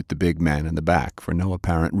Faye shoot the big man in the back for no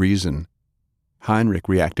apparent reason. Heinrich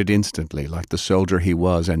reacted instantly, like the soldier he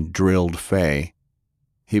was, and drilled Faye.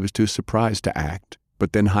 He was too surprised to act,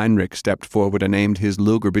 but then Heinrich stepped forward and aimed his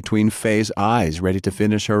Luger between Faye's eyes, ready to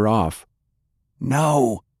finish her off.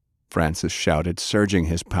 "No!" Francis shouted, surging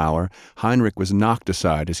his power. Heinrich was knocked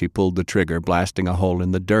aside as he pulled the trigger, blasting a hole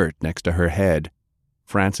in the dirt next to her head.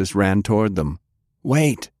 Francis ran toward them.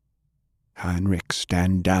 "Wait!" "Heinrich,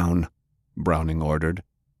 stand down," Browning ordered.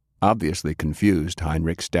 Obviously confused,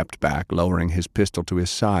 Heinrich stepped back, lowering his pistol to his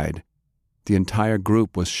side. The entire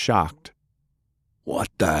group was shocked. "What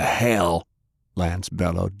the hell?" Lance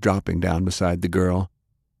bellowed, dropping down beside the girl.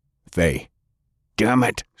 "Faye. Damn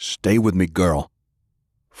it! Stay with me, girl."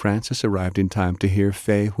 Francis arrived in time to hear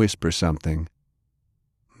Faye whisper something.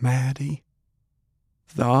 "Maddie.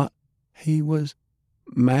 Thought he was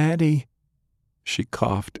Maddie." She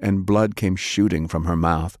coughed, and blood came shooting from her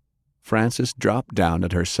mouth. Francis dropped down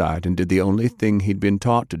at her side and did the only thing he'd been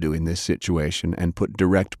taught to do in this situation, and put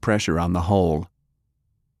direct pressure on the hole.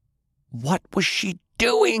 "What was she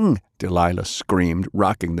doing?" Delilah screamed,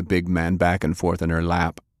 rocking the big man back and forth in her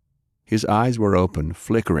lap. His eyes were open,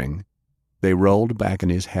 flickering. They rolled back in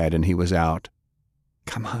his head, and he was out.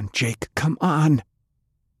 "Come on, Jake, come on."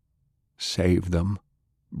 "Save them,"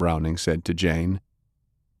 Browning said to Jane.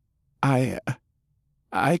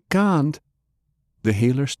 I can't." The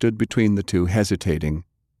healer stood between the two, hesitating.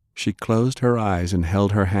 She closed her eyes and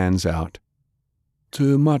held her hands out.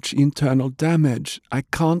 "Too much internal damage. I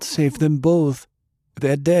can't save them both.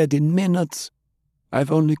 They're dead in minutes.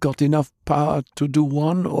 I've only got enough power to do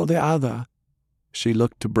one or the other." She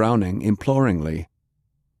looked to Browning imploringly.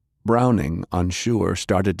 Browning, unsure,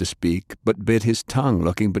 started to speak, but bit his tongue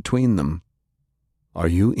looking between them. "Are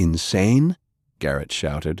you insane?" Garrett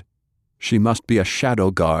shouted. "She must be a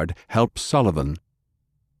shadow guard. Help Sullivan."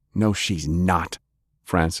 "No, she's not,"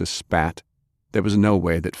 Francis spat. There was no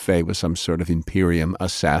way that Faye was some sort of Imperium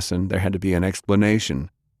assassin. There had to be an explanation.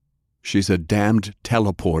 "She's a damned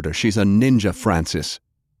teleporter. She's a ninja, Francis."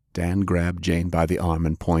 Dan grabbed Jane by the arm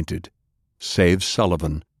and pointed. "Save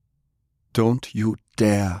Sullivan." "Don't you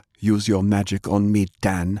dare use your magic on me,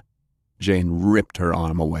 Dan." Jane ripped her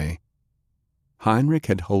arm away. Heinrich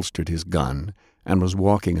had holstered his gun and was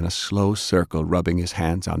walking in a slow circle, rubbing his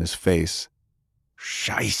hands on his face.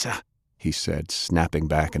 "Scheiße," he said, snapping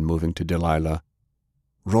back and moving to Delilah.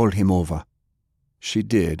 "Roll him over." She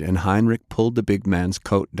did, and Heinrich pulled the big man's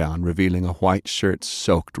coat down, revealing a white shirt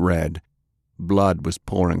soaked red. Blood was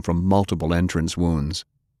pouring from multiple entrance wounds.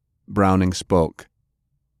 Browning spoke.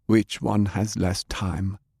 "Which one has less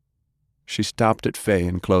time?" She stopped at Faye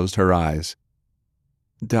and closed her eyes.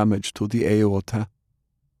 "Damage to the aorta."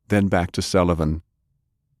 Then back to Sullivan.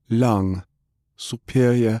 "Lung,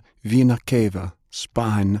 superior vena cava,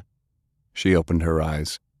 spine." She opened her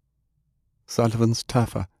eyes. "Sullivan's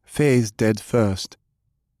tougher. Faye's dead first."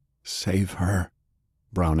 "Save her,"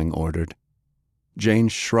 Browning ordered. Jane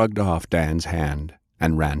shrugged off Dan's hand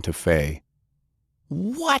and ran to Faye.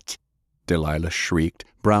 "What?" Delilah shrieked.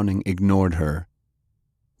 Browning ignored her.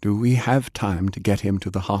 "Do we have time to get him to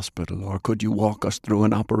the hospital, or could you walk us through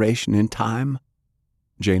an operation in time?"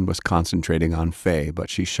 Jane was concentrating on Faye, but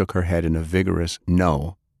she shook her head in a vigorous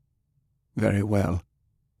no. "Very well.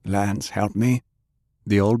 Lance, help me."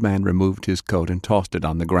 The old man removed his coat and tossed it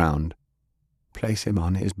on the ground. "Place him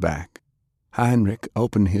on his back. Heinrich,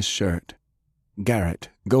 open his shirt. Garrett,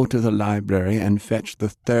 go to the library and fetch the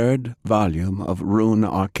 3rd volume of Rune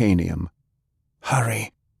Arcanium.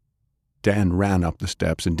 Hurry." Dan ran up the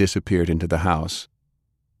steps and disappeared into the house.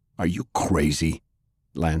 "Are you crazy?"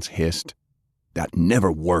 Lance hissed. "That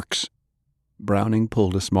never works." Browning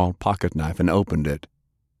pulled a small pocket knife and opened it.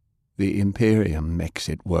 "The Imperium makes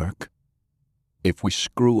it work. If we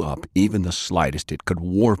screw up even the slightest, it could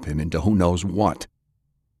warp him into who knows what.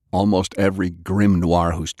 Almost every grim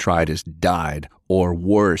noir who's tried has died, or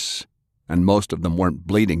worse, and most of them weren't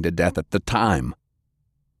bleeding to death at the time."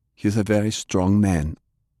 "He's a very strong man,"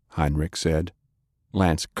 Heinrich said.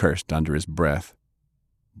 Lance cursed under his breath.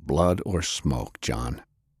 "Blood or smoke, John?"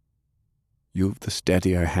 "You've the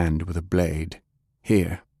steadier hand with a blade.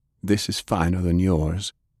 Here, this is finer than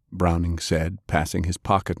yours," Browning said, passing his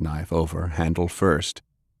pocket-knife over, handle first.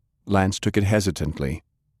 Lance took it hesitantly.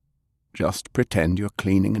 "Just pretend you're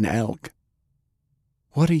cleaning an elk."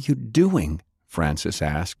 "What are you doing?" Francis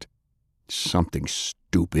asked. "Something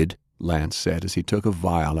stupid," Lance said as he took a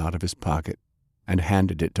vial out of his pocket and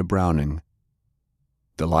handed it to Browning.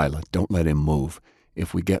 "Delilah, don't let him move.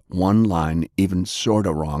 If we get one line even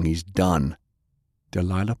sorta wrong, he's done."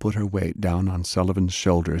 Delilah put her weight down on Sullivan's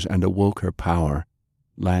shoulders and awoke her power.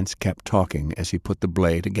 Lance kept talking as he put the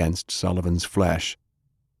blade against Sullivan's flesh.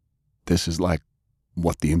 "This is like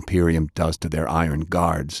what the Imperium does to their iron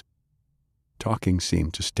guards." Talking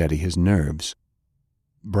seemed to steady his nerves.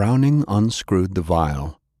 Browning unscrewed the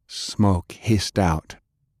vial. Smoke hissed out.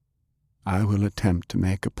 "I will attempt to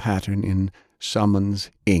make a pattern in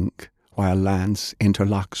summons ink while Lance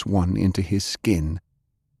interlocks one into his skin.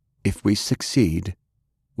 If we succeed,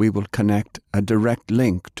 we will connect a direct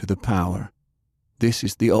link to the power. This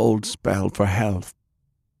is the old spell for health."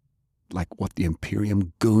 "Like what the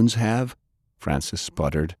Imperium goons have?" Francis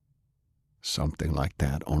sputtered. "Something like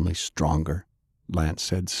that, only stronger," Lance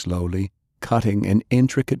said slowly, cutting an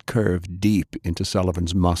intricate curve deep into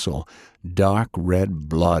Sullivan's muscle. Dark red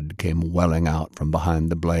blood came welling out from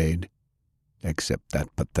behind the blade. "Except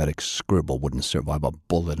that pathetic scribble wouldn't survive a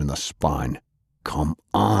bullet in the spine. Come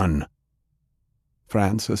on."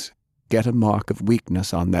 "Francis, get a mark of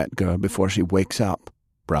weakness on that girl before she wakes up,"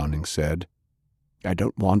 Browning said. "I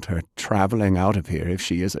don't want her traveling out of here if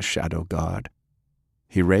she is a shadow guard."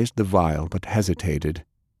 He raised the vial but hesitated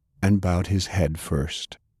and bowed his head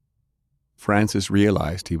first. Francis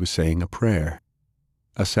realized he was saying a prayer.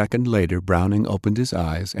 A second later, Browning opened his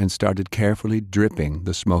eyes and started carefully dripping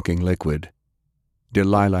the smoking liquid.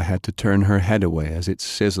 Delilah had to turn her head away as it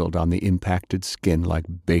sizzled on the impacted skin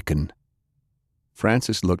like bacon.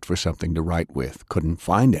 Francis looked for something to write with, couldn't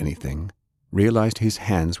find anything. realized his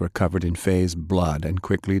hands were covered in Faye's blood, and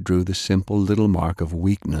quickly drew the simple little mark of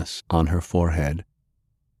weakness on her forehead.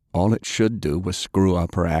 All it should do was screw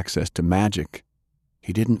up her access to magic.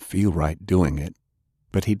 He didn't feel right doing it,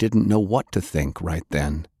 but he didn't know what to think right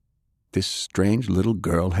then. This strange little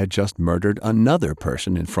girl had just murdered another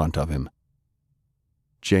person in front of him.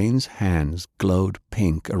 Jane's hands glowed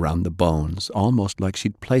pink around the bones, almost like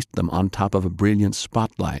she'd placed them on top of a brilliant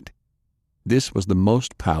spotlight. This was the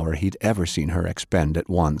most power he'd ever seen her expend at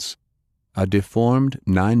once. A deformed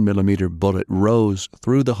 9mm bullet rose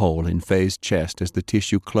through the hole in Faye's chest as the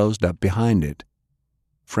tissue closed up behind it.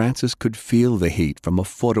 Francis could feel the heat from a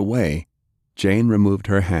foot away. Jane removed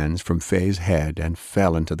her hands from Faye's head and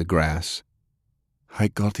fell into the grass. "I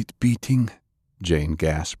got it beating," Jane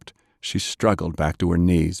gasped. She struggled back to her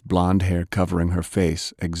knees, blonde hair covering her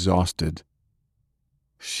face, exhausted.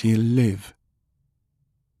 "She'll live."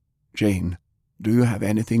 "Jane, do you have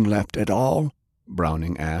anything left at all?"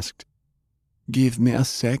 Browning asked. "Give me a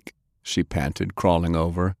sec," she panted, crawling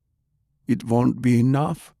over. "It won't be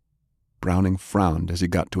enough." Browning frowned as he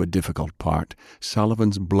got to a difficult part.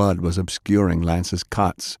 Sullivan's blood was obscuring Lance's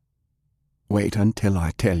cuts. "Wait until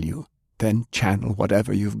I tell you. Then channel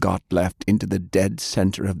whatever you've got left into the dead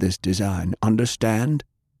center of this design. Understand?"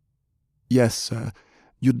 "Yes, sir.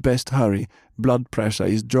 You'd best hurry. Blood pressure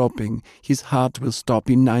is dropping. His heart will stop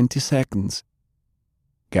in 90 seconds.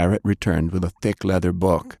 Garrett returned with a thick leather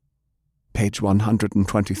book. "Page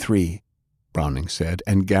 123, Browning said,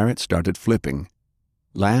 and Garrett started flipping.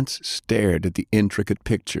 Lance stared at the intricate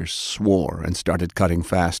pictures, swore, and started cutting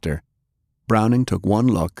faster. Browning took one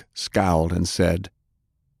look, scowled, and said,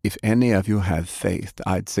 "If any of you have faith,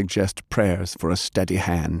 I'd suggest prayers for a steady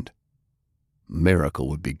hand." "Miracle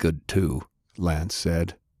would be good, too," Lance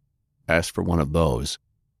said. "Ask for one of those."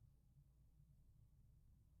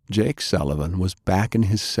 Jake Sullivan was back in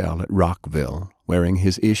his cell at Rockville, wearing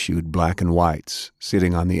his issued black and whites,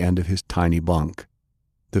 sitting on the end of his tiny bunk.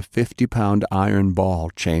 The 50-pound iron ball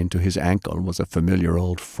chained to his ankle was a familiar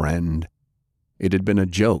old friend. It had been a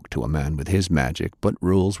joke to a man with his magic, but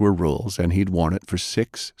rules were rules, and he'd worn it for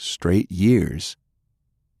 6 straight years.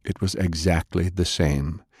 It was exactly the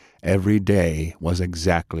same. Every day was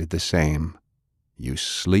exactly the same. You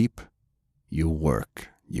sleep, you work,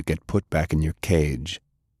 you get put back in your cage.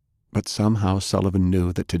 But somehow Sullivan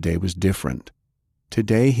knew that today was different.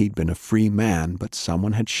 Today he'd been a free man, but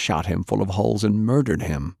someone had shot him full of holes and murdered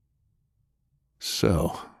him.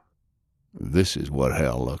 "So, this is what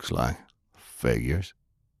hell looks like. Figures."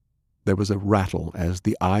 There was a rattle as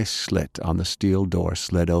the eye slit on the steel door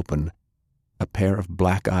slid open. A pair of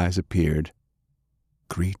black eyes appeared.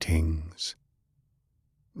 "Greetings."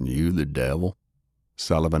 "You the devil?"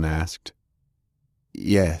 Sullivan asked.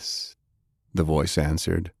 "Yes," the voice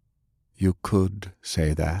answered. "You could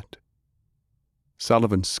say that."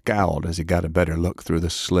 Sullivan scowled as he got a better look through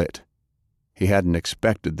the slit. He hadn't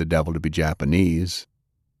expected the devil to be Japanese.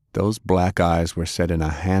 Those black eyes were set in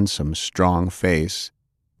a handsome, strong face,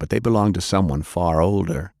 but they belonged to someone far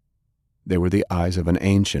older. They were the eyes of an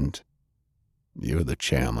ancient. "You're the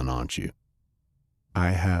chairman, aren't you?"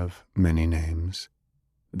 "I have many names.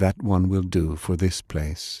 That one will do for this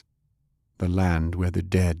place, the land where the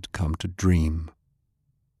dead come to dream."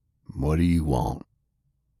 "What do you want?"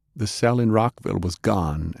 The cell in Rockville was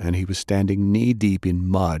gone, and he was standing knee-deep in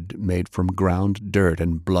mud made from ground dirt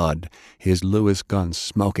and blood, his Lewis gun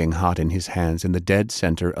smoking hot in his hands in the dead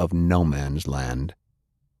center of no man's land.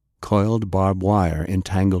 Coiled barbed wire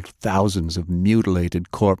entangled thousands of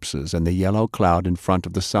mutilated corpses, and the yellow cloud in front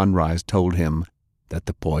of the sunrise told him that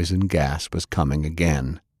the poison gas was coming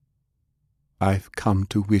again. "I've come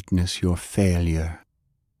to witness your failure,"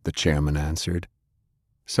 the chairman answered.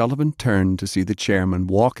 Sullivan turned to see the chairman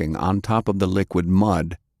walking on top of the liquid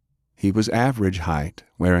mud. He was average height,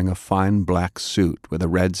 wearing a fine black suit with a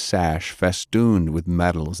red sash festooned with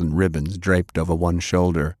medals and ribbons draped over one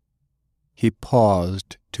shoulder. He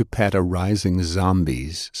paused to pet a rising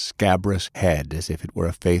zombie's scabrous head as if it were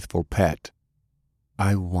a faithful pet.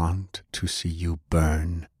 "I want to see you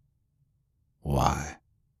burn." "Why?"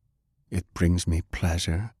 "It brings me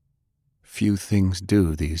pleasure. Few things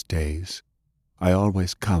do these days. I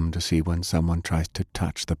always come to see when someone tries to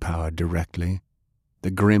touch the power directly. The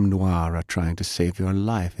Grim Noir are trying to save your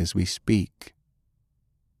life as we speak."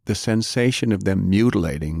 The sensation of them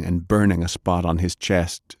mutilating and burning a spot on his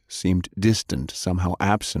chest seemed distant, somehow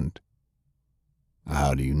absent.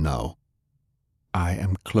 "How do you know?" "I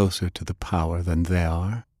am closer to the power than they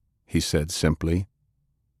are," he said simply.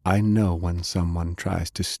 "I know when someone tries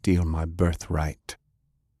to steal my birthright.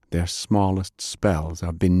 Their smallest spells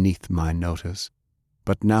are beneath my notice.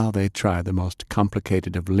 But now they try the most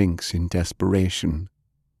complicated of links in desperation.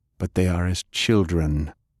 But they are as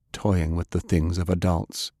children, toying with the things of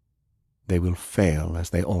adults. They will fail, as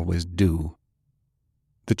they always do.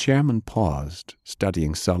 The chairman paused,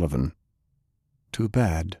 studying Sullivan. Too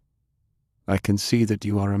bad. I can see that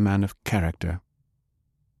you are a man of character.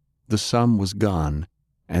 The sum was gone,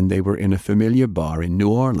 and they were in a familiar bar in New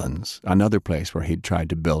Orleans, another place where he'd tried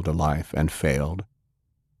to build a life and failed.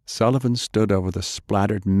 Sullivan stood over the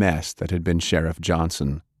splattered mess that had been Sheriff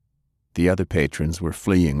Johnson. The other patrons were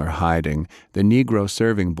fleeing or hiding. The Negro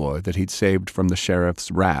serving boy that he'd saved from the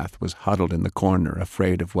sheriff's wrath was huddled in the corner,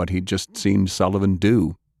 afraid of what he'd just seen Sullivan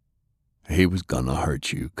do. He was gonna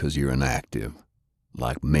hurt you 'cause you're inactive,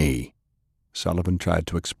 like me. Sullivan tried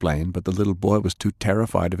to explain, but the little boy was too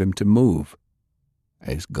terrified of him to move.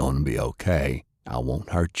 It's gonna be okay. I won't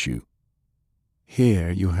hurt you.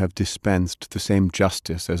 Here you have dispensed the same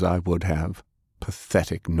justice as I would have.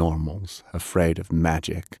 Pathetic normals, afraid of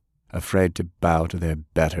magic, afraid to bow to their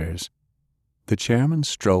betters. The chairman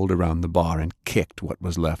strolled around the bar and kicked what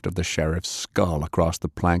was left of the sheriff's skull across the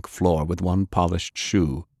plank floor with one polished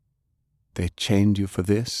shoe. They chained you for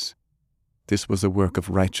this? This was a work of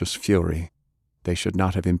righteous fury. They should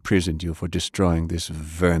not have imprisoned you for destroying this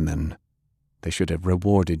vermin. They should have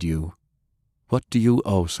rewarded you. What do you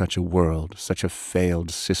owe such a world, such a failed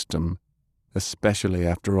system, especially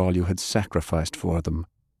after all you had sacrificed for them?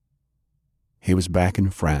 He was back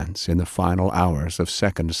in France in the final hours of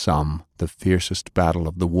Second Somme, the fiercest battle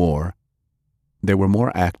of the war. There were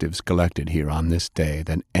more actives collected here on this day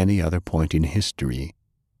than any other point in history.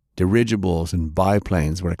 Dirigibles and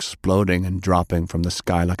biplanes were exploding and dropping from the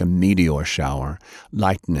sky like a meteor shower.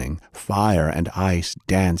 Lightning, fire, and ice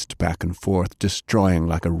danced back and forth, destroying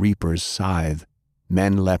like a reaper's scythe.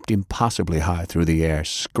 Men leapt impossibly high through the air,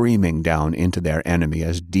 screaming down into their enemy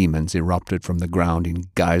as demons erupted from the ground in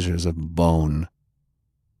geysers of bone.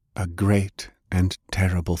 A great and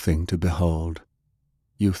terrible thing to behold.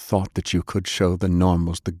 You thought that you could show the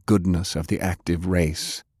normals the goodness of the active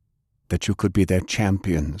race, that you could be their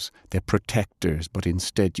champions, their protectors, but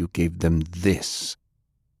instead you gave them this.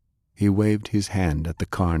 He waved his hand at the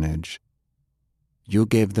carnage. You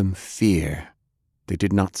gave them fear. They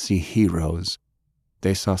did not see heroes.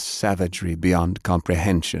 They saw savagery beyond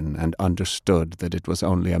comprehension and understood that it was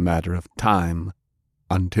only a matter of time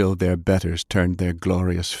until their betters turned their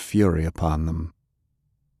glorious fury upon them.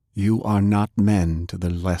 You are not men to the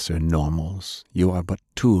lesser normals. You are but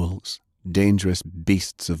tools, dangerous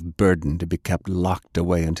beasts of burden to be kept locked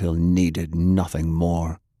away until needed, nothing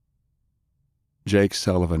more. Jake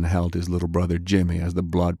Sullivan held his little brother Jimmy as the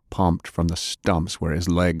blood pumped from the stumps where his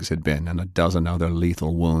legs had been and a dozen other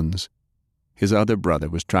lethal wounds. His other brother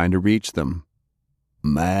was trying to reach them.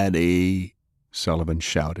 Maddie, Sullivan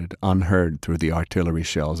shouted, unheard through the artillery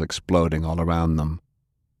shells exploding all around them.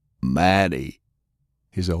 Maddie.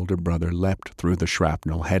 His older brother leapt through the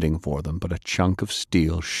shrapnel, heading for them, but a chunk of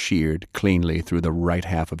steel sheared cleanly through the right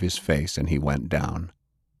half of his face, and he went down.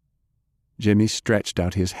 Jimmy stretched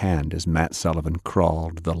out his hand as Matt Sullivan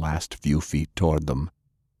crawled the last few feet toward them.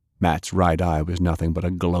 Matt's right eye was nothing but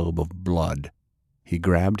a globe of blood. He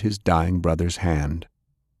grabbed his dying brother's hand.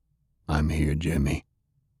 I'm here, Jimmy.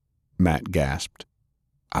 Matt gasped.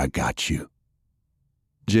 I got you.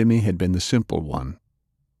 Jimmy had been the simple one,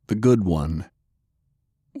 the good one.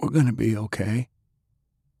 We're going to be okay.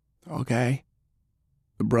 Okay.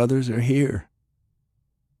 The brothers are here.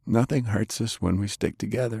 Nothing hurts us when we stick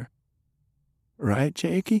together. Right,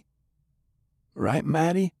 Jakey? Right,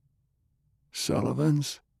 Matty?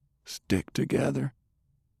 Sullivans stick together.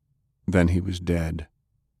 Then he was dead.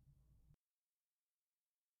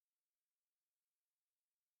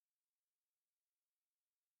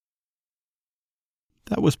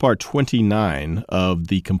 That was part 29 of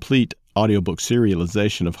the complete audiobook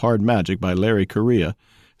serialization of Hard Magic by Larry Correia.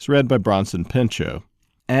 It's read by Bronson Pinchot.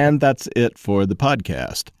 And that's it for the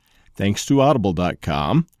podcast. Thanks to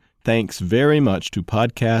Audible.com. Thanks very much to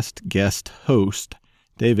podcast guest host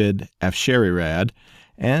David Afsharirad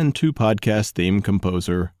and to podcast theme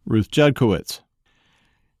composer Ruth Judkowitz.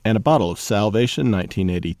 And a bottle of Salvation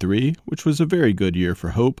 1983, which was a very good year for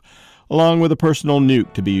Hope, along with a personal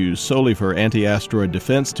nuke to be used solely for anti-asteroid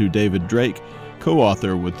defense to David Drake,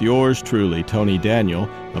 co-author with yours truly, Tony Daniel,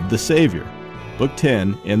 of The Savior, Book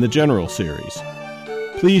 10 in the General Series.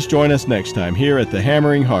 Please join us next time here at the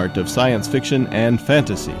hammering heart of science fiction and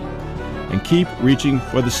fantasy, and keep reaching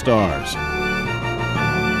for the stars.